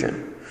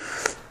protrusion.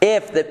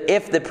 If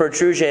the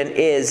protrusion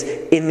is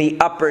in the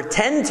upper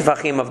 10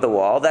 tefachim of the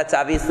wall, that's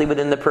obviously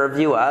within the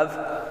purview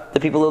of the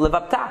people who live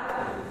up top.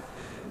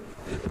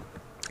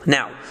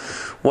 Now,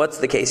 what's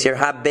the case here?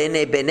 Ha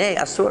bene bene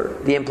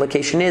asur. The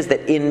implication is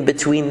that in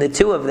between the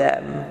two of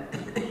them,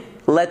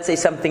 let's say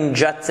something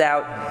juts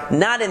out,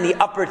 not in the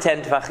upper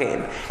 10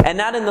 tefachim, and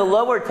not in the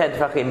lower 10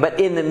 tefachim, but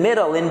in the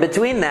middle, in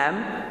between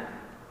them,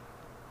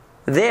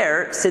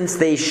 there, since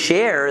they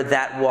share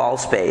that wall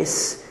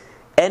space,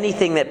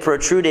 anything that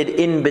protruded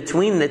in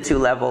between the two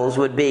levels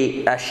would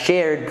be a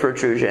shared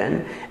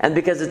protrusion, and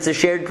because it's a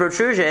shared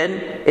protrusion,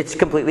 it's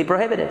completely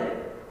prohibited.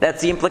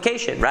 That's the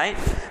implication, right?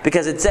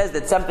 Because it says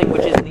that something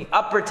which is in the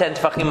upper 10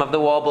 tefachim of the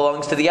wall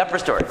belongs to the upper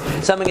story.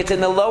 Something that's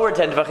in the lower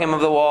 10 tefachim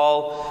of the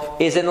wall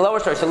is in the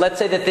lower story. So let's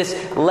say that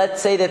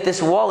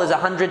this wall is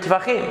 100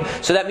 tefachim.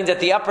 So that means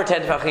that the upper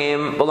 10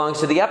 tefachim belongs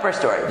to the upper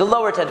story. The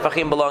lower 10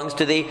 tefachim belongs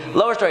to the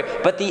lower story.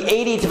 But the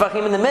 80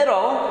 tefachim in the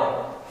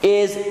middle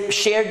is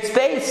shared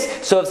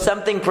space. So if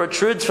something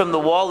protrudes from the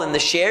wall in the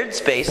shared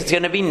space, it's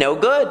going to be no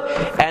good.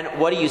 And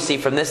what do you see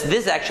from this?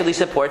 This actually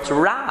supports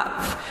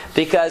Rav.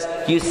 Because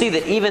you see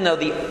that even though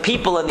the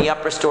people in the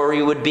upper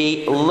story would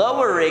be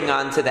lowering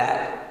onto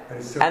that,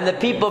 and the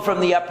people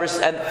from the upper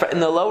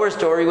and the lower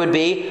story would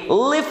be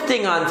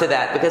lifting onto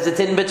that because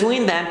it's in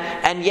between them,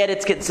 and yet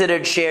it's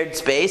considered shared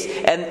space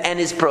and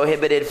is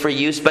prohibited for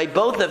use by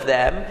both of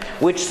them,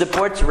 which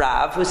supports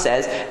Rav, who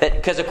says that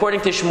because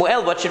according to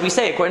Shmuel, what should we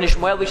say? According to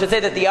Shmuel, we should say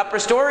that the upper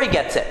story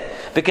gets it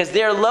because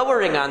they're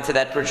lowering onto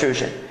that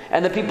protrusion,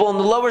 and the people in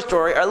the lower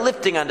story are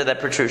lifting onto that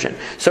protrusion.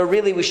 So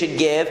really, we should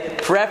give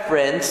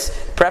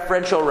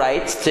preferential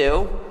rights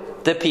to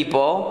the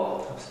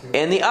people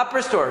in the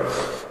upper story.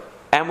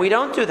 And we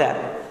don't do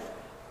that.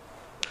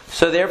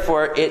 So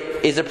therefore, it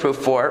is a proof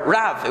for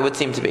Rav, it would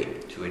seem to be.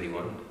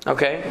 281.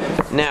 Okay.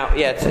 Now,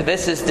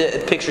 this is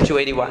the picture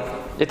 281.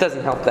 It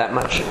doesn't help that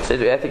much. So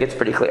I think it's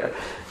pretty clear.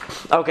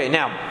 Okay,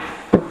 now.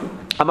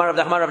 Amar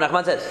Rav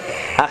Nachman says,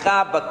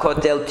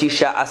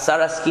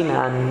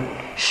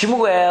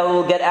 Shmuel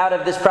will get out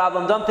of this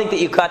problem. Don't think that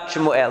you caught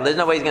Shmuel. There's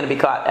no way he's going to be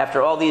caught.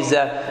 After all these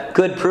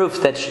good proofs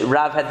that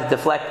Rav had to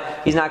deflect,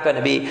 he's not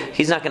going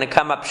to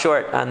come up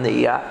short on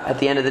the at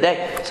the end of the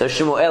day. So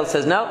Shmuel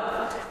says, no.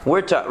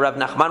 Rav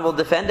Nachman will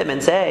defend him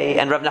and say,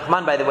 and Rav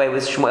Nachman, by the way,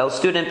 was Shmuel's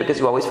student because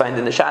you always find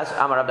in the Shas,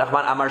 Amar Rav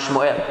Nachman, Amar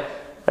Shmuel.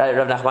 Right?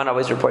 Rav Nachman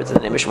always reports the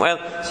name of Shmuel,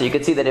 so you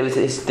could see that it was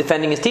he's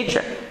defending his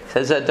teacher. He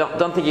says,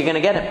 don't think you're going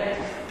to get him.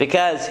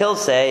 Because he'll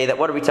say that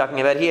what are we talking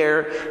about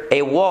here?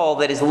 A wall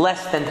that is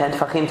less than 10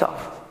 tefachim tall.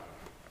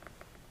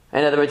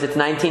 In other words, it's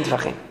 19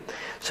 tefachim.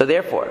 So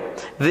therefore,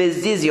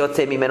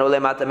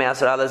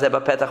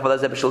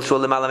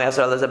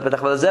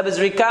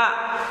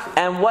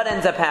 and what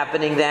ends up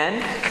happening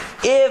then?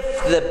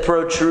 If the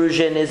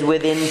protrusion is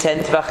within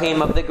 10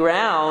 tefachim of the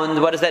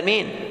ground, what does that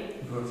mean?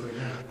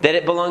 That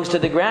it belongs to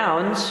the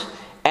ground,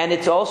 and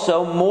it's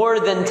also more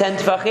than 10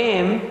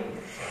 tefachim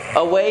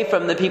away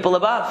from the people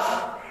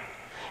above.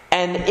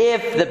 And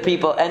if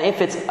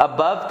it's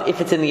above, if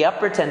it's in the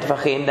upper 10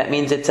 tefachim, that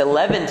means it's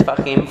 11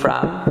 tefachim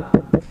from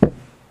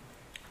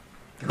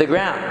the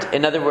ground.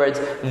 In other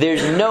words,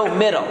 there's no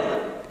middle.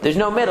 There's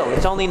no middle.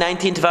 It's only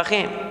 19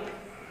 tefachim.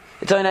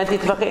 It's only 19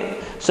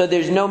 tefachim. So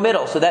there's no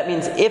middle. So that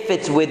means if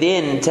it's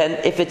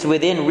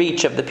within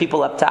reach of the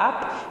people up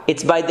top,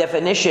 it's by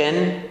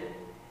definition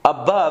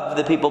above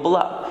the people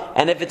below.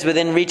 And if it's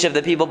within reach of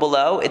the people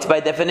below, it's by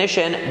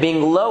definition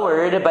being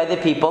lowered by the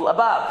people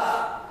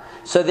above.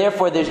 So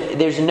therefore,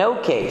 there's no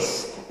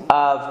case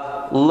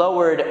of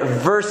lowered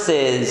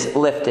versus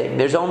lifting.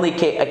 There's only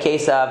a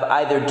case of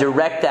either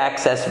direct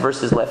access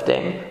versus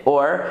lifting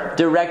or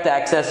direct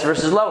access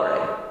versus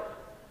lowering.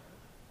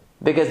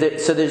 Because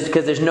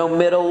there's no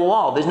middle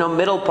wall. There's no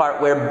middle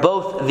part where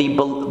both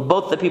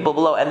the people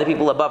below and the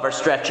people above are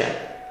stretching.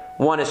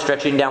 One is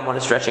stretching down, one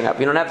is stretching up.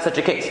 You don't have such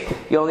a case.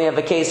 You only have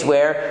a case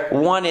where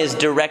one is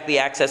directly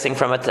accessing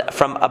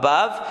from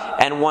above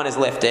and one is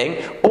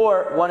lifting,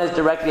 or one is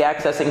directly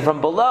accessing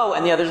from below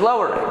and the other is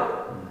lowering.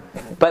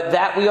 But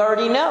that we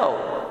already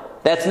know.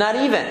 That's not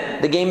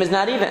even. The game is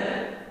not even.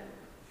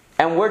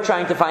 And we're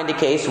trying to find a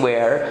case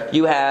where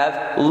you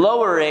have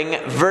lowering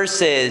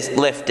versus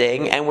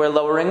lifting, and where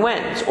lowering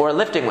wins, or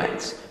lifting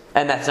wins.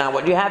 And that's not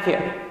what you have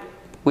here.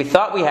 We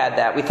thought we had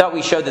that. We thought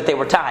we showed that they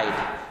were tied.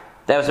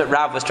 That was what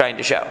Rav was trying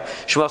to show.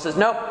 Shmuel says,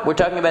 nope, we're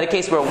talking about a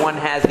case where one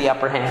has the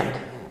upper hand.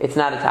 It's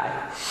not a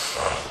tie.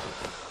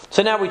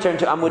 So now we turn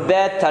to Amud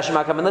Bet,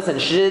 Tashima, come and listen.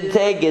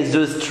 Shite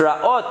gezuz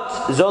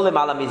traot zolim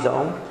ala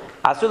mizom.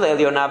 Asul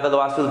eliyona velo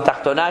asul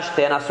tachtona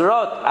shten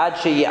asurot ad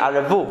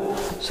sheyi'arevu.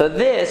 So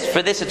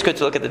for this it's good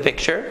to look at the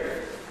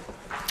picture.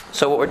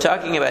 So what we're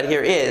talking about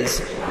here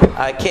is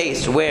a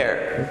case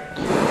where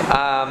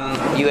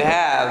you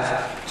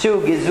have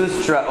two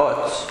gezuz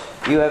traot.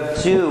 You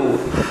have two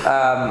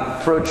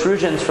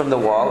protrusions from the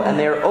wall, and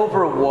they're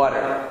over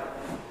water.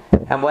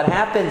 And what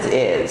happens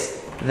is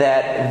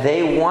that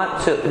they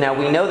want to. Now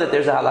we know that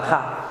there's a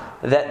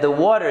halacha that the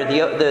water,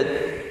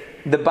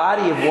 the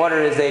body of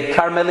water is a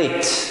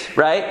karmelit,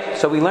 right?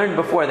 So we learned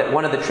before that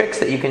one of the tricks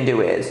that you can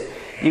do is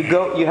you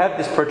have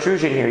this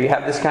protrusion here. You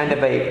have this kind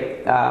of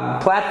a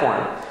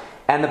platform,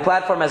 and the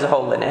platform has a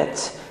hole in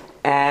it,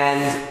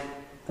 and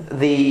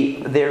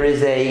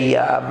there's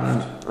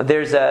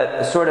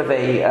a sort of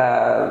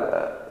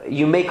a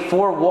you make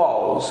four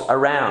walls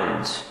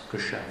around a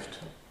shaft.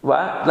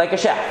 What? Like a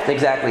shaft,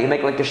 exactly. You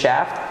make like a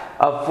shaft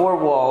of four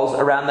walls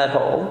around that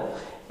hole.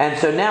 And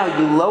so now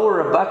you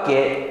lower a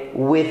bucket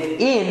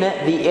within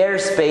the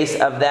airspace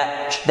of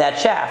that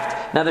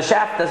shaft. Now the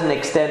shaft doesn't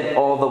extend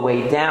all the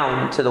way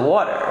down to the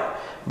water,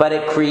 but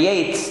it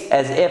creates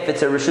as if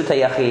it's a Reshut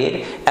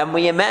HaYachid, and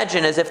we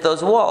imagine as if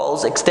those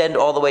walls extend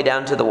all the way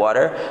down to the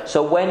water.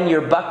 So when your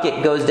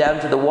bucket goes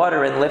down to the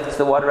water and lifts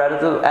the water out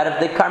of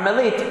the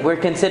Karmelit, we're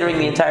considering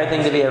the entire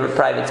thing to be a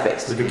private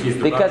space. So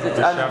because the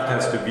shaft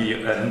has to be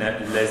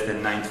less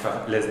than 9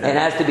 tefachim. It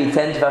has to be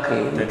 10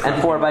 tefachim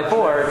and 4 by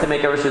 4 to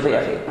make a Reshut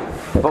HaYachid.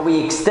 But we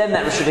extend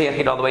that Reshut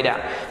HaYachid all the way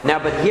down. Now,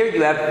 but here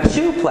you have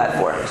two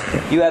platforms.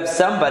 You have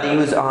somebody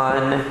who's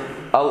on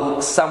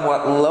a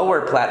somewhat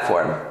lower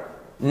platform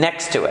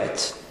next to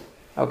it,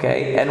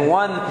 okay, and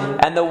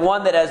the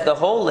one that has the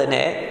hole in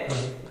it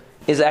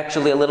is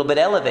actually a little bit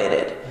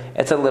elevated.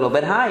 It's a little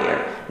bit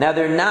higher. Now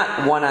they're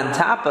not one on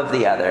top of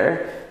the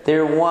other.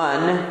 They're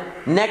one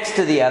next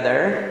to the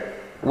other,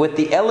 with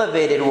the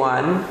elevated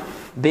one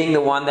being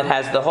the one that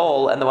has the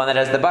hole and the one that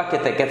has the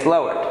bucket that gets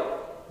lowered.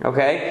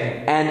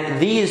 Okay,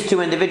 and these two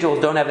individuals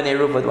don't have an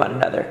eruv with one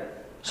another,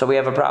 so we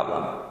have a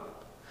problem.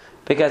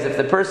 Because if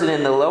the person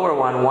in the lower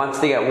one wants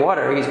to get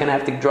water, he's going to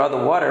have to draw the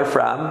water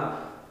from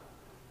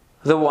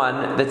the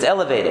one that's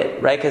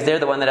elevated, right? Because they're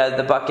the one that has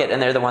the bucket and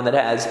they're the one that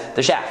has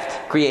the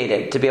shaft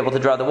created to be able to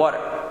draw the water.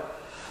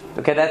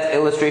 Okay, that's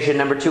illustration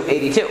number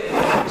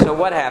 282. So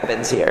what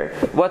happens here?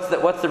 What's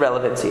the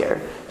relevance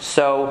here?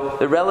 So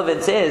the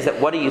relevance is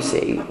that what do you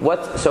see?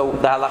 So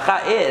the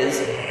halacha is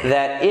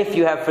that if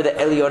you have for the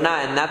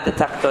Eliona and not the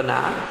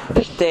Tachtona,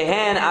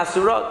 Shtehen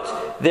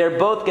Asurot, they're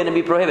both going to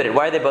be prohibited.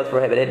 Why are they both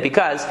prohibited?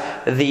 Because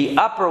the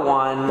upper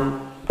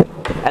one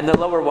and the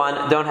lower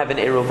one don't have an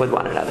eruv with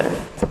one another.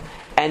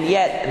 And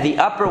yet, the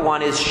upper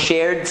one is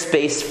shared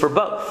space for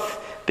both.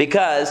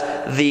 Because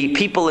the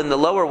people in the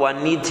lower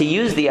one need to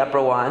use the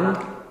upper one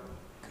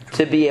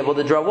to be able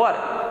to draw water.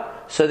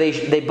 So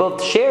they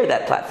both share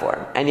that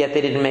platform, and yet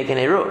they didn't make an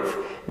eruv.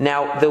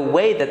 Now, the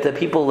way that the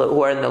people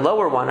who are in the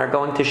lower one are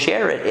going to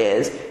share it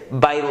is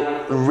by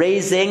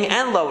raising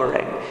and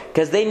lowering.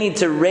 Because they need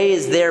to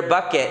raise their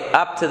bucket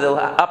up to the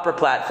upper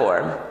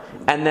platform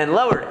and then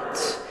lower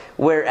it.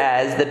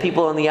 Whereas the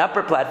people on the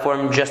upper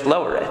platform just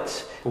lower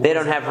it. They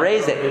don't have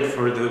raising.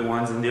 For the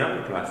ones in the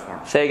upper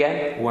platform. Say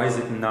again? Why is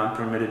it not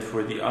permitted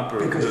for the upper?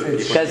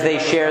 Because they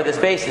share the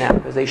space now.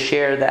 Because they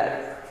share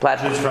that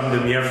platform. Just from the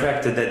mere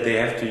fact that they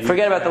have to use.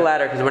 Forget about the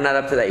ladder because we're not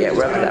up to that yet.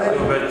 We're up to that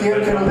one. But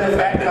the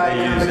fact that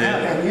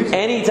they use it.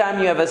 Anytime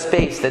you have a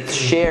space that's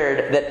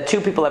shared, that two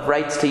people have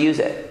rights to use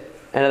it.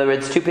 In other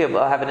words, two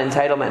people have an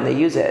entitlement and they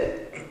use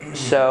it.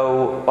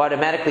 So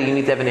automatically you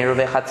need to have an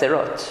eruv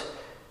chatzerot.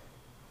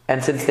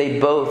 And since they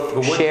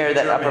both share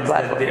that upper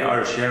platform, that they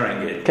are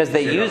sharing it because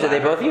they use it. They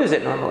both use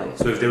it normally.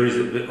 So if there is,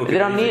 they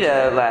don't need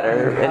a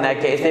ladder in that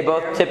case. They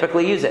both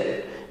typically use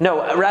it. No,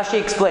 Rashi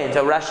explains.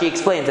 So Rashi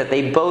explains that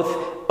they both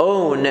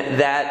own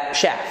that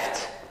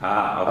shaft.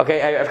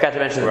 Okay, I forgot to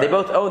mention that. Right. They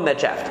both own that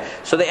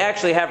shaft. So they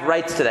actually have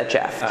rights to that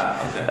shaft.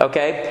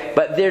 Okay,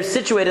 but they're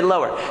situated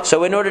lower.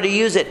 So in order to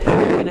use it,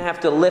 you're going to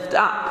have to lift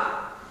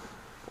up.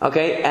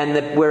 Okay,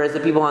 and whereas the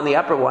people on the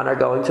upper one are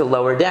going to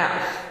lower down.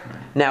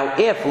 Now,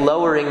 if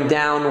lowering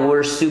down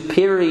were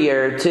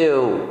superior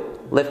to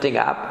lifting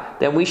up,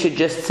 then we should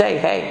just say,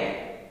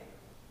 hey,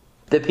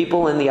 the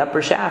people in the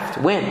upper shaft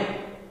win.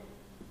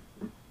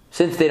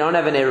 Since they don't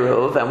have an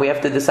eruv, and we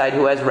have to decide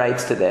who has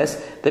rights to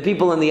this, the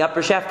people in the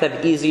upper shaft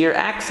have easier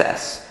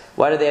access.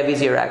 Why do they have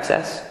easier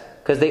access?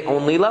 Because they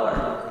only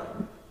lower.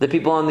 The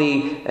people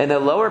in the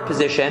lower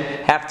position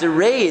have to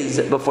raise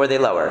before they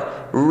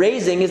lower.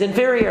 Raising is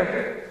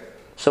inferior.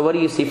 So what do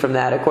you see from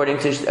that? According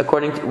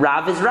to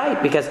Rav is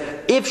right, because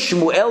if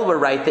Shmuel were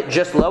right that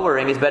just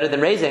lowering is better than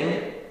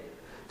raising,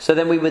 so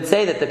then we would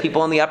say that the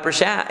people in the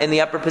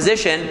upper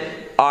position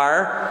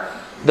are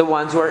the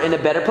ones who are in a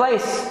better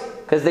place,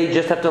 because they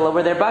just have to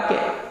lower their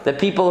bucket. The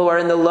people who are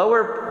on the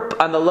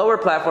lower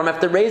platform have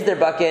to raise their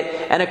bucket,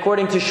 and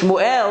according to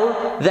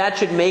Shmuel, that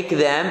should make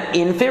them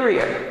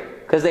inferior,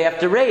 because they have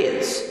to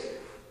raise.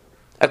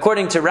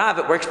 According to Rav,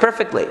 it works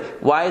perfectly.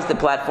 Why is the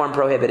platform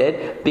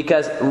prohibited?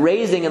 Because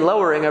raising and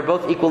lowering are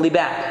both equally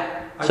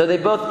bad. So they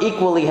both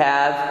equally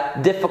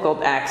have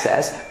difficult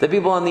access. The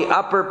people in the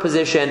upper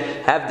position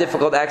have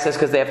difficult access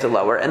because they have to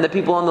lower, and the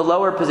people in the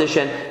lower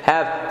position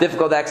have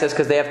difficult access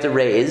because they have to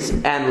raise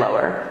and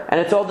lower. And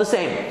it's all the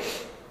same.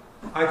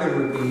 I think it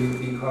would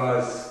be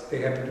because they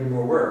have to do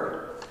more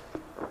work.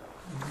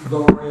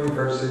 Lowering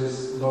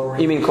versus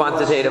lowering. You mean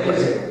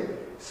quantitatively?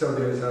 So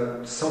there's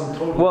a sum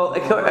total. Well,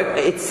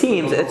 it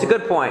seems, it's a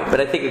good point, but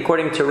I think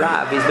according to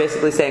Rav, he's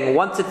basically saying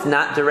once it's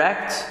not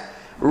direct,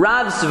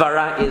 Rav's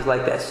svara is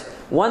like this.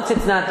 Once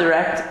it's not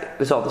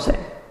direct, it's all the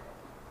same.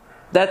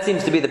 That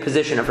seems to be the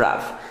position of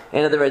Rav.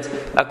 In other words,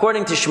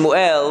 according to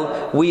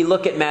Shmuel, we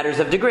look at matters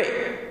of degree.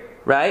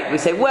 Right? We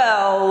say,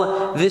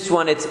 well, this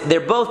one,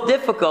 they're both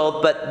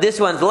difficult, but this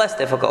one's less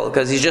difficult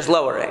because he's just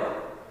lowering.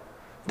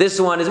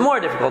 This one is more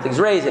difficult, he's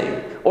raising.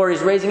 Or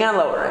he's raising and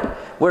lowering.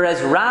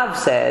 Whereas Rav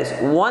says,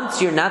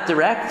 once you're not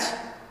direct,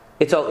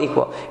 it's all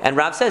equal. And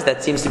Rav says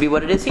that seems to be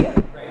what it is here.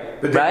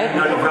 But right?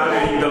 You're not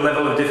evaluating the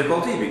level of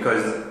difficulty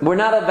because... We're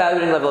not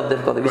evaluating level of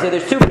difficulty. We say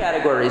there's two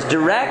categories,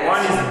 direct,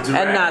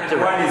 and not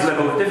direct. One is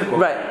level of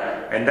difficulty. Right.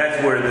 And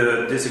that's where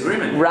the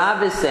disagreement is.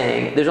 Rav is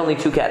saying there's only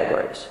two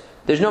categories.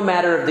 There's no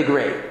matter of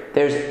degree.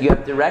 You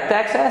have direct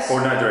access,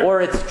 or not direct,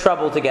 or it's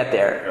trouble to get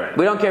there. Right.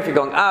 We don't care if you're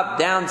going up,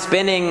 down,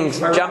 spinning,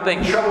 jumping.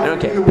 I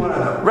don't care.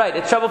 Right,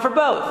 it's trouble for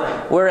both.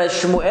 Right. Whereas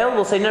Shmuel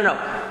will say,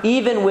 no.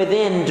 Even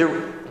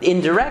within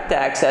indirect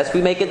access,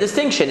 we make a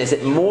distinction. Is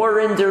it more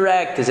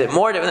indirect? Is it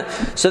more different?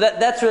 So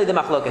that's really the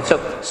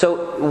machloket.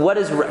 So what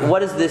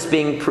is this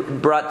being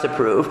brought to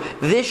prove?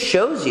 This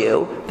shows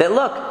you that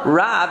look,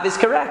 Rav is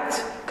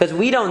correct. Because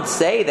we don't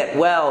say that,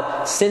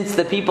 well, since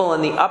the people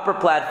in the upper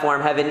platform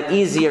have an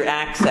easier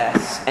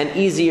access and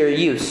easier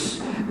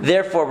use,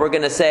 therefore we're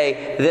going to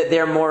say that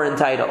they're more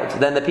entitled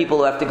than the people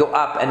who have to go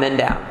up and then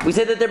down. We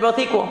say that they're both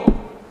equal.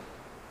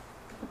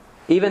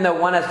 Even though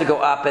one has to go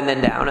up and then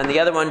down, and the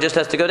other one just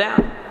has to go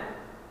down.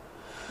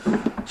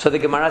 So the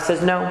Gemara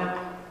says no.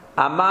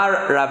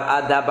 Amar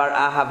Rav Ada bar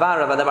Ahava,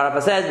 Rav Ada bar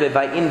Ahava says,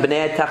 Bevayin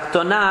bnei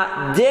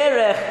tachtona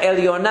derech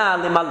elyona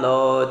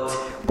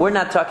limalot. We're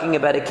not talking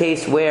about a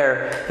case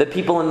where the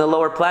people in the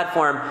lower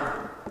platform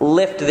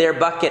lift their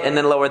bucket and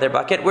then lower their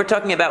bucket. We're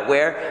talking about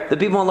where the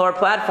people in the lower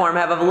platform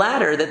have a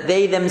ladder that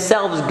they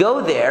themselves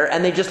go there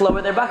and they just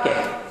lower their bucket.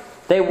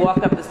 They walk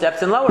up the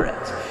steps and lower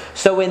it.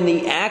 So in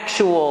the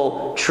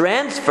actual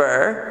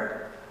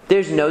transfer,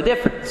 there's no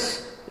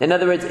difference. In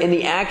other words, in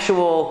the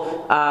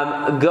actual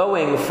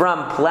going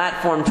from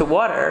platform to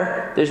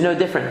water, there's no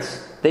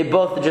difference. They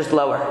both just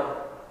lower.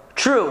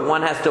 True,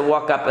 one has to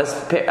walk up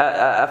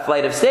a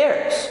flight of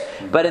stairs,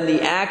 but in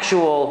the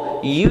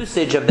actual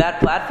usage of that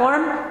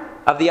platform,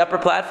 of the upper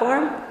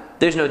platform,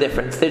 there's no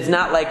difference. It's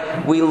not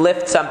like we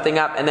lift something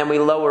up and then we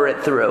lower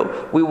it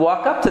through. We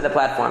walk up to the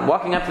platform.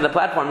 Walking up to the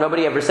platform,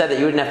 nobody ever said that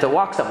you didn't have to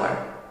walk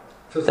somewhere.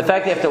 So the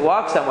fact that you have to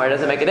walk somewhere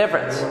doesn't make a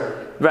difference.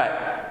 Right.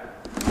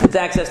 It's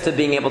access to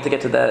being able to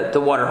get to the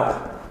water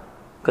hole.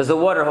 Because the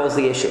water hole is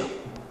the issue.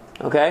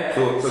 Okay?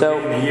 So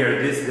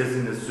here, this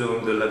doesn't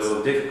assume the level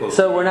of difficulty.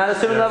 So we're not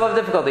assuming the level of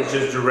difficulty. It's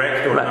just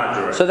direct or not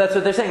direct. So that's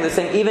what they're saying. They're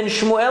saying even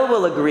Shmuel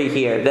will agree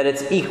here that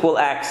it's equal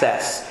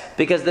access.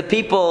 Because the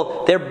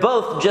people, they're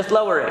both just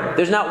lowering.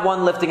 There's not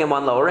one lifting and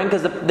one lowering,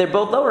 because they're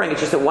both lowering.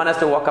 It's just that one has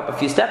to walk up a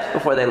few steps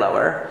before they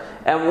lower,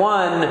 and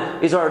one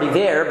is already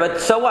there,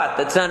 but so what?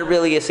 That's not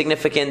really a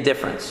significant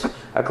difference,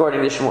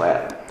 according to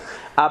Shmuel.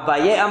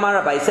 Abaye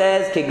Amar, Abaye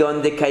says,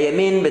 Kegon de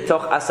kayamin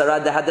betoch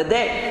asara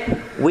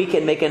dehadadeh. We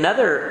can make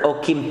another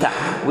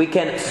okimta. We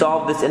can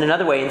solve this in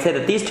another way and say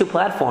that these two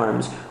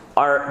platforms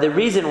are the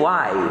reason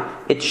why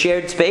it's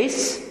shared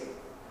space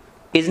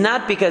is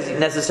not because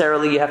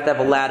necessarily you have to have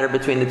a ladder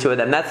between the two of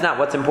them. That's not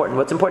what's important.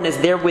 What's important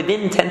is they're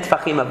within 10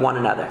 tfachim of one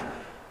another.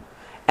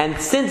 And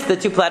since the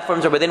two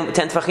platforms are within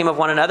 10 tfachim of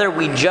one another,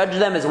 we judge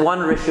them as one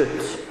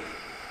reshut.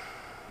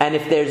 And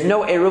if there's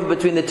no eruv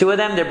between the two of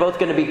them, they're both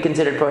going to be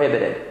considered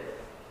prohibited.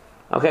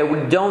 Okay,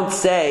 we don't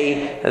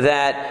say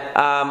that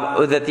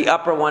that the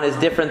upper one is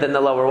different than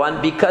the lower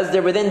one because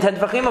they're within 10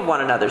 tfachim of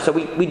one another. So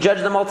we judge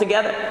them all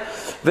together.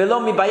 Velo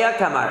mibaya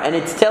kamar, and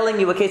it's telling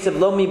you a case of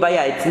lo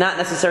mibaya. It's not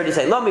necessary to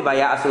say lo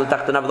mibaya asul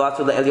tachtona v'lo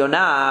asul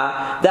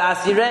elyona da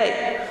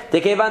asirei.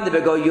 Dekevan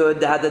debego yud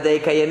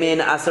hadadei kayemin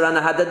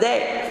asrana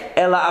hadadei.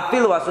 Ela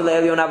afilu asul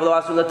elyona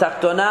v'lo asul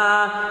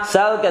tachtona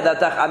sal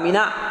gadatach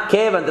amina.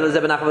 Kevan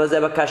deleze benach v'leze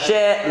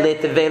bakashe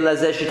letvei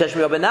leze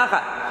shitashmiyo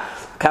benachat.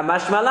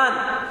 Kamash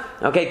malan.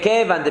 Okay,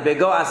 kevan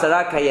debego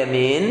asara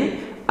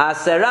kayamin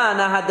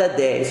asarana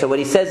hadadei. So what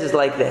he says is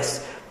like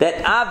this.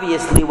 That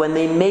obviously when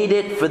they made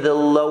it for the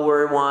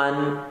lower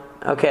one,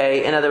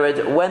 Okay, in other words,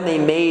 when they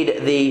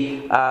made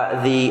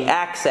the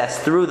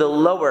access through the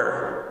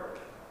lower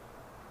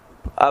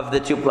of the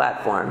two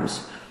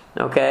platforms,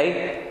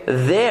 okay,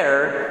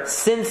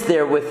 since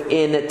they're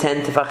within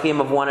 10 tefachim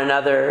of one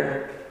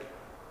another,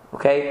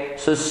 okay,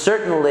 so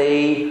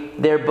certainly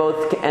they're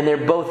both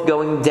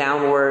going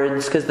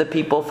downwards, because the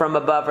people from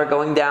above are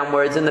going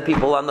downwards and the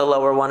people on the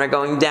lower one are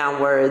going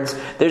downwards.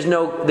 There's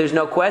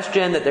no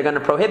question that they're going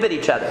to prohibit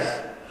each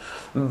other.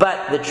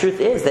 But the truth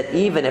is that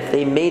even if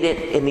they made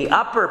it in the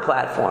upper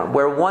platform,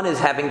 where one is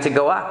having to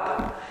go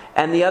up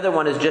and the other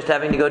one is just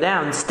having to go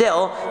down,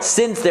 still,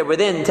 since they're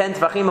within 10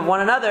 tefachim of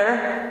one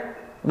another,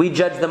 we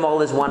judge them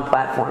all as one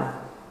platform.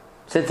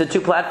 Since the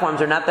two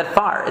platforms are not that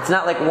far. It's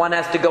not like one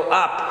has to go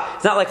up.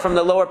 It's not like from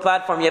the lower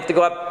platform you have to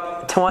go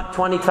up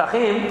 20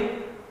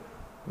 tefachim.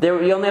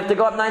 You only have to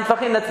go up 9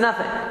 tefachim, that's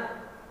nothing.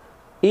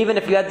 Even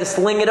if you had to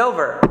sling it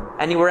over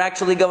and you were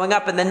actually going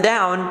up and then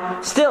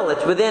down, still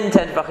it's within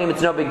 10 tefachim,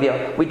 it's no big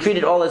deal. We treat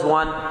it all as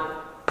one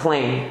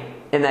plane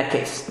in that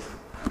case.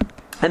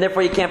 And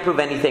therefore you can't prove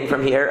anything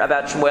from here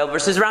about Shmuel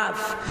versus Rav.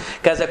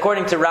 Because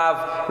according to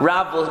Rav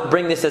will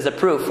bring this as a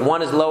proof.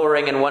 One is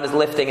lowering and one is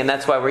lifting, and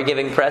that's why we're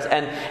giving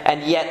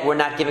and yet we're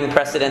not giving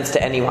precedence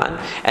to anyone.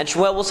 And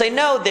Shmuel will say,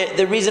 no,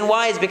 the reason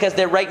why is because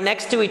they're right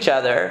next to each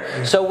other.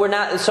 So we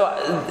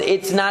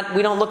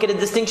don't look at a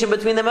distinction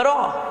between them at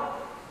all.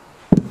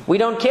 We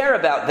don't care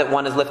about that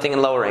one is lifting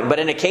and lowering. But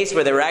in a case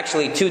where there were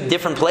actually two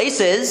different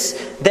places,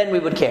 then we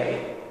would care.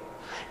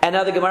 And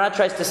now the Gemara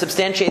tries to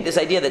substantiate this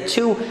idea that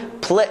two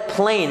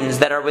planes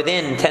that are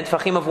within 10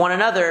 tefachim of one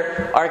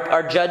another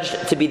are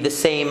judged to be the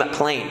same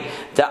plane.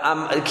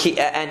 And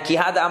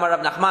Kihad Amar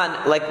Rav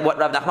Nachman, like what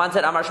Rav Nachman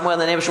said, Amar Shmuel,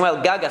 the name of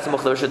Shmuel, Gaga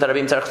Samuch L'Reshut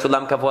Harabim Tzarech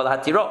Sulam Kavua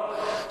L'Hatiro.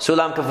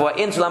 Sulam Kavua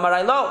in, Sulam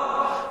Aray Lo.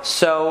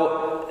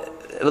 So,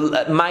 so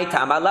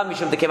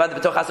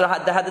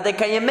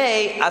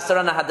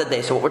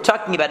what we're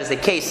talking about is a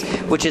case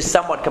which is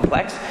somewhat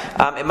complex.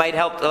 It might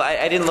help.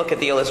 I didn't look at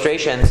the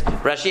illustrations.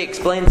 Rashi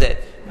explains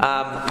it,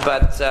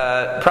 but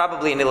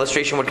probably an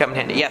illustration would come in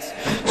handy. Yes.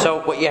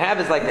 So what you have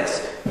is like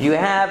this. You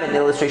have in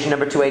illustration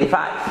number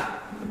 285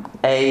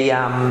 a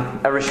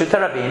Reshut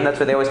Harabim. That's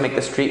where they always make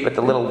the street with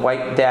the little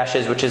white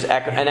dashes, which is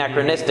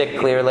anachronistic,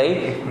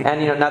 clearly,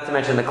 and not to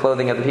mention the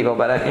clothing of the people.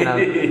 But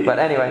but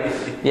anyway,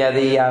 yeah,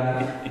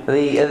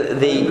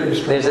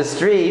 there's a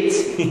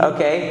street.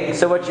 Okay,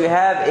 so what you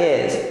have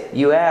is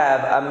you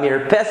have a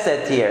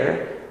mirpeset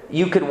here.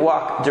 You could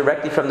walk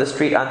directly from the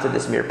street onto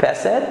this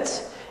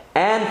mirpeset,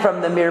 and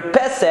from the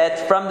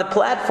mirpeset, from the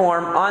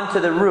platform onto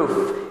the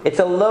roof. It's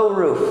a low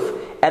roof.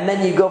 And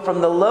then you go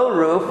from the low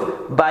roof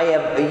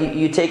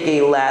you take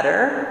a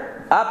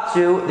ladder up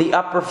to the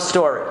upper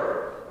story.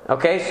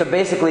 Okay, so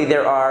basically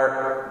there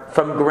are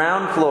from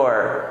ground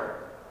floor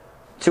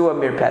to a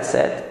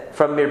mirpeset,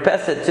 from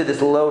mirpeset to this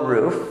low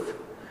roof.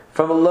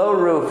 From a low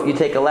roof you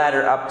take a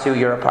ladder up to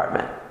your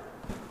apartment.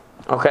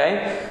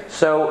 Okay,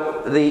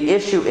 so the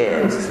issue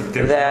is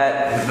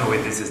that there's no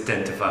way this is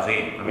 10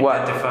 tefachim. I mean,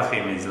 10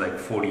 tefachim is like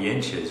 40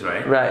 inches,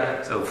 right?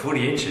 Right. So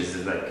 40 inches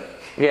is like.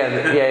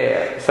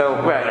 Yeah. So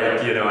right.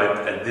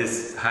 Like, at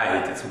this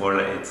height, it's more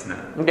like it's not.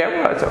 Yeah,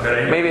 well, it's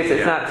okay. Maybe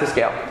it's not to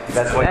scale.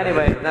 That's what.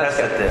 Anyway, not to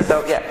scale.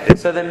 So yeah.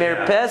 So the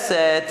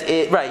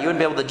mirpeset, right? You wouldn't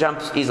be able to jump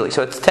easily.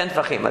 So it's 10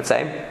 tefachim, let's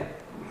say.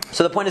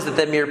 So the point is that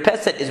the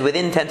mirpeset is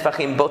within 10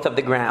 tefachim, both of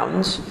the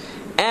grounds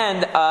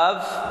and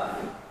of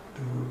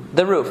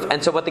the roof.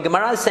 And so what the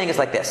Gemara is saying is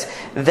like this,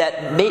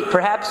 that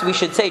perhaps we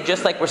should say,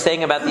 just like we're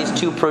saying about these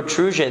two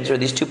protrusions or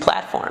these two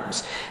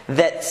platforms,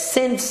 that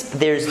since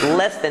there's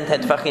less than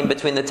 10 tefachim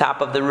between the top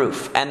of the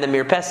roof and the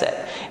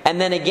mirpeset, and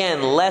then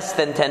again less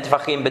than 10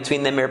 tefachim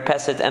between the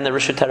mirpeset and the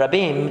Reshut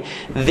Harabim,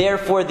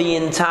 therefore the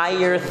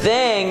entire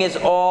thing is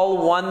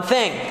all one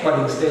thing.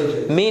 But in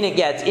stages. Meaning,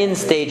 yeah, it's in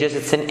stages,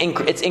 it's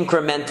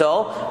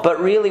incremental, but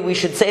really we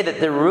should say that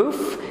the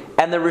roof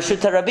and the Reshut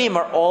Harabim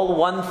are all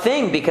one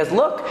thing, because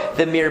look,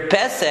 the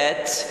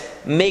mirpeset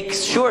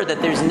makes sure that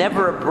there's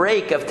never a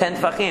break of 10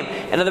 tefachim.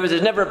 In other words,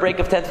 there's never a break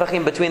of 10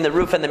 tefachim between the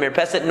roof and the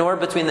mirpeset, nor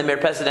between the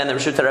mirpeset and the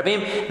Reshut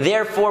Harabim.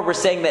 Therefore, we're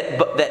saying that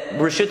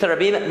Reshut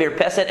Harabim,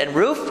 mirpeset, and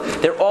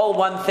roof, they're all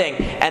one thing.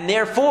 And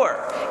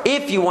therefore,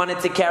 if you wanted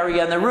to carry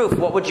on the roof,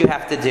 what would you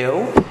have to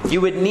do? You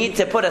would need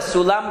to put a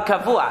sulam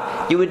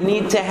kavua. You would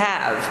need to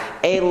have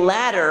a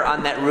ladder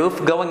on that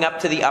roof going up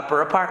to the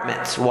upper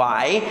apartments.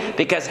 Why?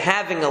 Because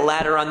having a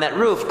ladder on that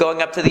roof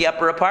going up to the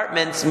upper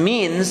apartments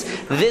means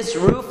this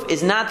roof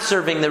is not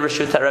serving the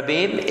Reshut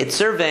Harabim, it's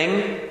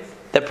serving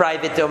the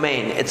private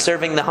domain. It's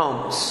serving the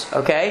homes.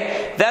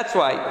 Okay? That's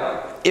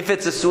why if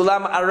it's a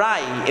sulam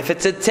arai, if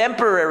it's a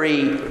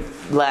temporary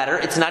ladder,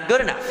 it's not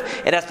good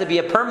enough. It has to be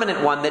a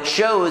permanent one that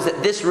shows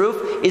that this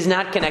roof is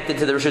not connected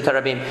to the Reshut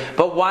Harabim.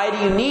 But why do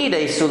you need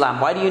a sulam?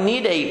 Why do you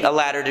need a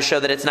ladder to show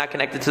that it's not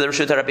connected to the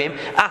Reshut Harabim?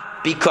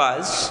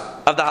 Because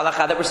of the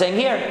halakha that we're saying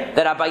here,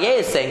 that Abaye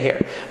is saying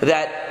here,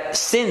 that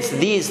since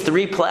these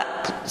three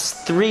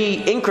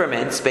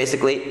increments,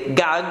 basically,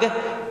 gag,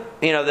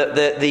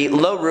 the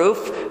low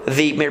roof,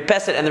 the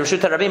Mirpeset and the Reshut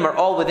HaRabim are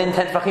all within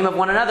 10 Tefachim of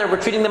one another,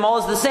 we're treating them all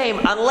as the same,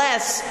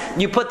 unless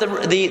you put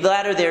the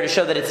ladder there to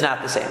show that it's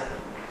not the same.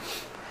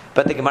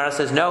 But the Gemara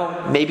says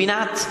no, maybe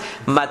not.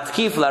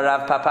 Matkif la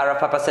Rav Papa. Rav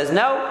Papa says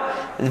no.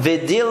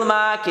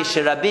 V'dilma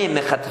kisherabim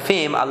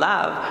mechatfim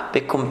alav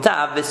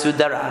bekumtav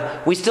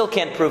v'sudara. We still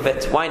can't prove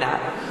it. Why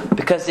not?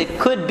 Because it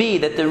could be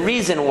that the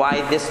reason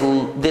why this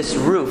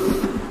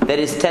roof that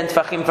is 10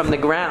 tefachim from the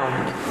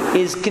ground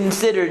is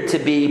considered to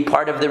be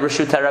part of the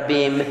Reshut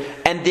HaRabim,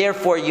 and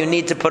therefore you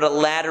need to put a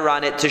ladder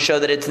on it to show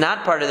that it's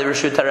not part of the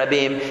Reshut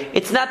HaRabim.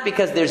 It's not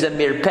because there's a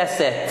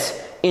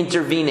mirpeset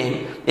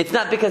intervening. It's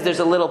not because there's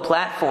a little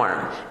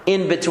platform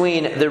in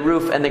between the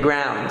roof and the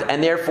ground,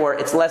 and therefore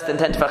it's less than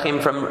 10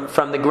 tefachim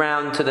from the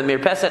ground to the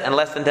mirpeset and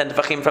less than 10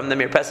 tefachim from the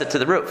mirpeset to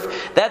the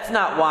roof. That's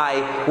not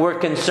why we're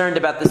concerned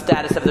about the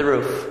status of the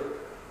roof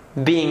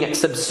being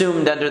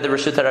subsumed under the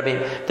Reshut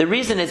HaRabim. The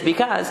reason is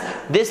because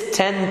this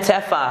 10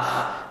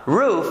 tefach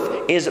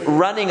roof is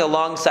running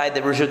alongside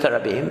the Reshut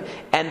HaRabim,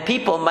 and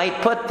people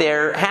might put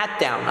their hat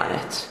down on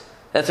it.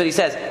 That's what he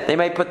says. They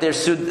might put their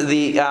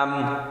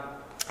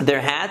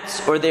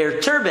hats or their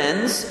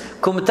turbans,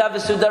 kumta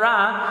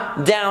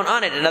v'sudara, down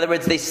on it. In other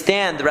words, they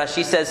stand.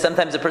 Rashi says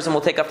sometimes a person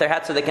will take off their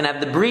hat so they can have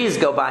the breeze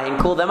go by and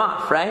cool them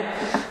off, right?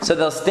 So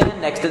they'll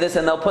stand next to this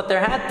and they'll put their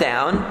hat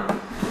down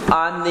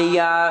on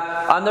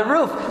the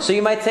roof. So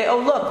you might say, oh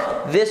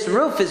look, this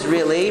roof is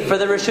really for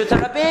the Reshut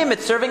HaRabim,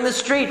 it's serving the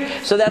street,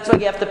 so that's why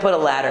you have to put a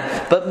ladder.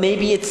 But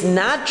maybe it's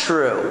not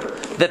true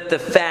that the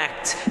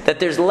fact that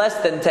there's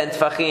less than 10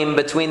 tefachim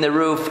between the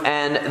roof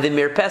and the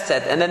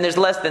mirpeset, and then there's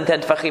less than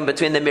 10 tefachim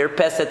between the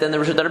mirpeset and the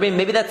Reshut HaRabim,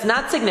 maybe that's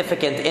not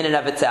significant in and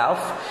of itself.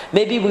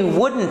 Maybe we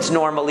wouldn't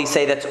normally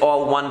say that's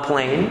all one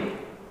plane.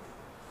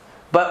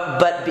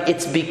 But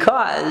it's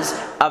because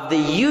of the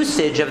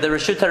usage of the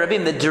Reshut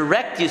HaRabim, the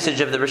direct usage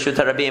of the Reshut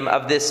HaRabim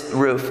of this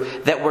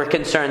roof, that we're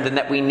concerned and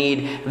that we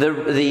need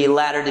the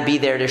ladder to be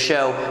there to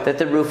show that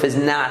the roof is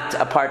not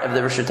a part of the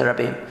Reshut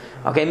HaRabim.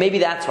 Okay, maybe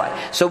that's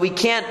why. So we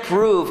can't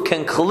prove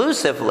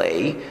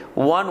conclusively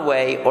one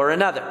way or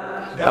another.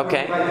 That would be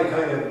like the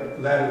kind of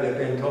ladder that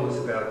Ben told us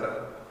about, though.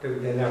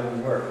 Then that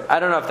would work. I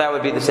don't know if that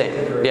would be the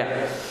same.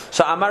 Yeah.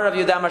 So Amar Rav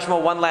Yehuda Amar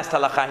Shmuel, one last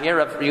halacha here.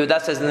 Rav Yehuda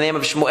says in the name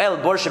of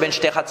Shmuel, Bor sheben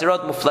shtei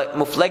chatzerot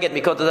mufleget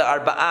mikot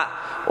arba'a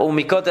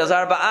umikot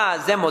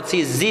arba'a ze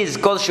motzi ziz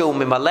kolshu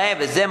umimale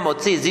veze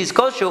motzi ziz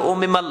kolshu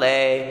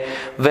umimale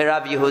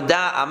veRav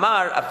Yehuda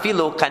Amar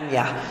afilu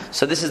kanya.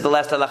 So this is the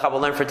last halacha we'll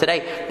learn for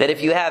today. That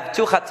if you have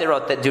two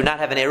chatzerot that do not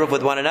have an eruv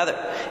with one another,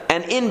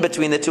 and in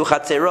between the two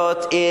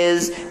chatzerot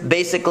is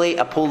basically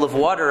a pool of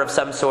water of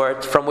some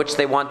sort from which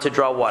they want to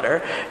draw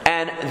water,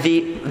 and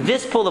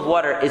this pool of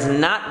water is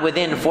not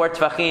within 4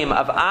 tefachim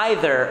of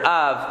either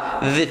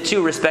of the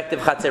two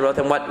respective chatzerot.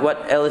 And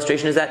what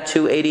illustration is that?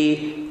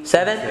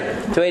 287?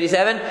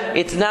 287?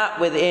 It's not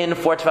within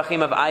 4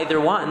 tefachim of either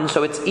one,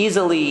 so it's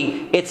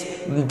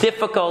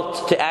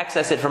difficult to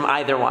access it from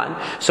either one.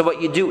 So what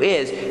you do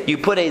is, you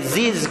put a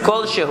ziz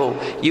kolshehu,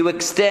 you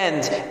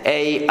extend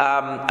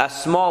a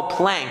small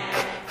plank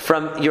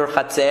from your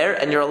chatzer,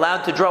 and you're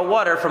allowed to draw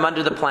water from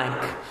under the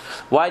plank.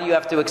 Why do you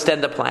have to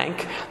extend the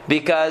plank?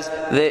 Because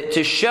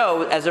to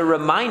show as a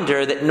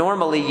reminder that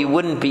normally you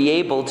wouldn't be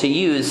able to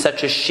use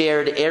such a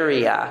shared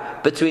area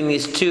between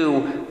these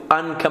two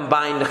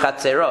uncombined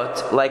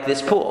chatzerot like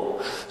this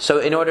pool. So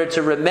in order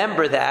to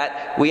remember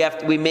that,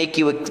 we make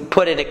you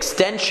put an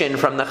extension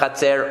from the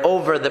chatzer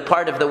over the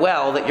part of the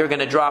well that you're going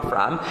to draw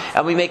from,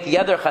 and we make the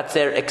other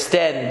chatzer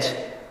extend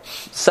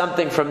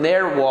something from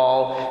their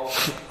wall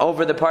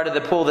over the part of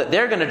the pool that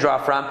they're going to draw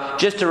from,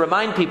 just to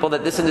remind people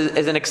that this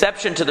is an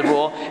exception to the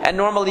rule, and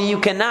normally you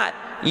cannot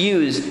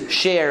use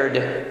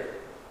shared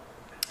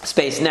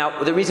space.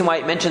 Now, the reason why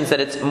it mentions that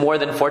it's more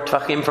than 4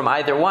 tefachim from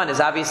either one is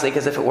obviously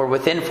because if it were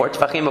within 4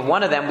 tefachim of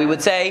one of them, we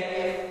would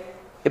say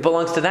it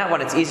belongs to that one.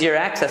 It's easier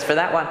access for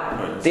that one.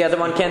 The other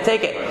one can't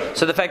take it.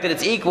 So the fact that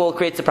it's equal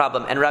creates a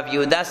problem. And Rav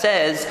Yehuda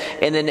says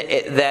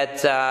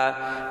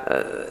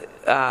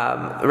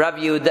Rav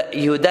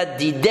Yehuda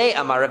Didei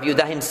Amar, Rav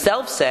Yehuda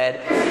himself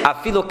said,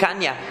 Afilu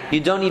kanya,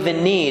 you don't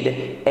even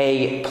need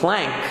a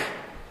plank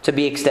to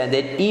be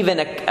extended. Even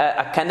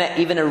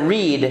a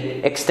reed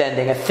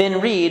extending, a thin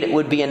reed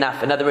would be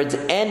enough. In other words,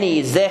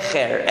 any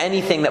zecher,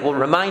 anything that will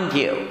remind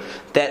you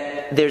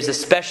that there's a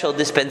special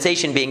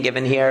dispensation being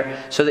given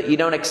here, so that you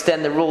don't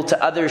extend the rule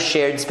to other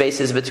shared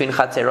spaces between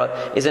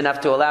chatzerot, is enough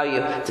to allow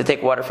you to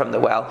take water from the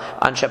well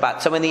on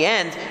Shabbat. So in the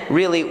end,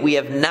 really, we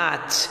have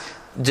not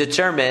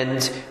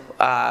determined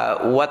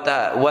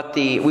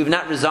we've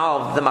not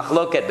resolved the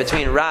machloket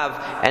between Rav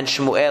and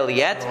Shmuel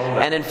yet,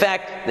 and in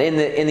fact, in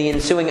the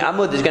ensuing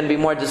Amud, there's going to be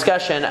more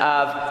discussion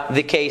of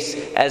the case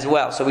as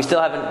well. So we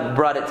still haven't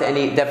brought it to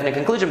any definite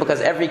conclusion, because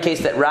every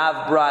case that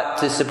Rav brought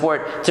to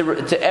support,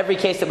 to every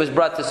case that was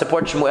brought to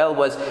support Shmuel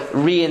was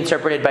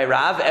reinterpreted by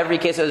Rav. Every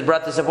case that was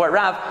brought to support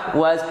Rav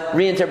was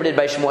reinterpreted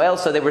by Shmuel.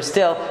 So they were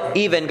still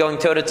even going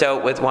toe to toe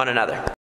with one another.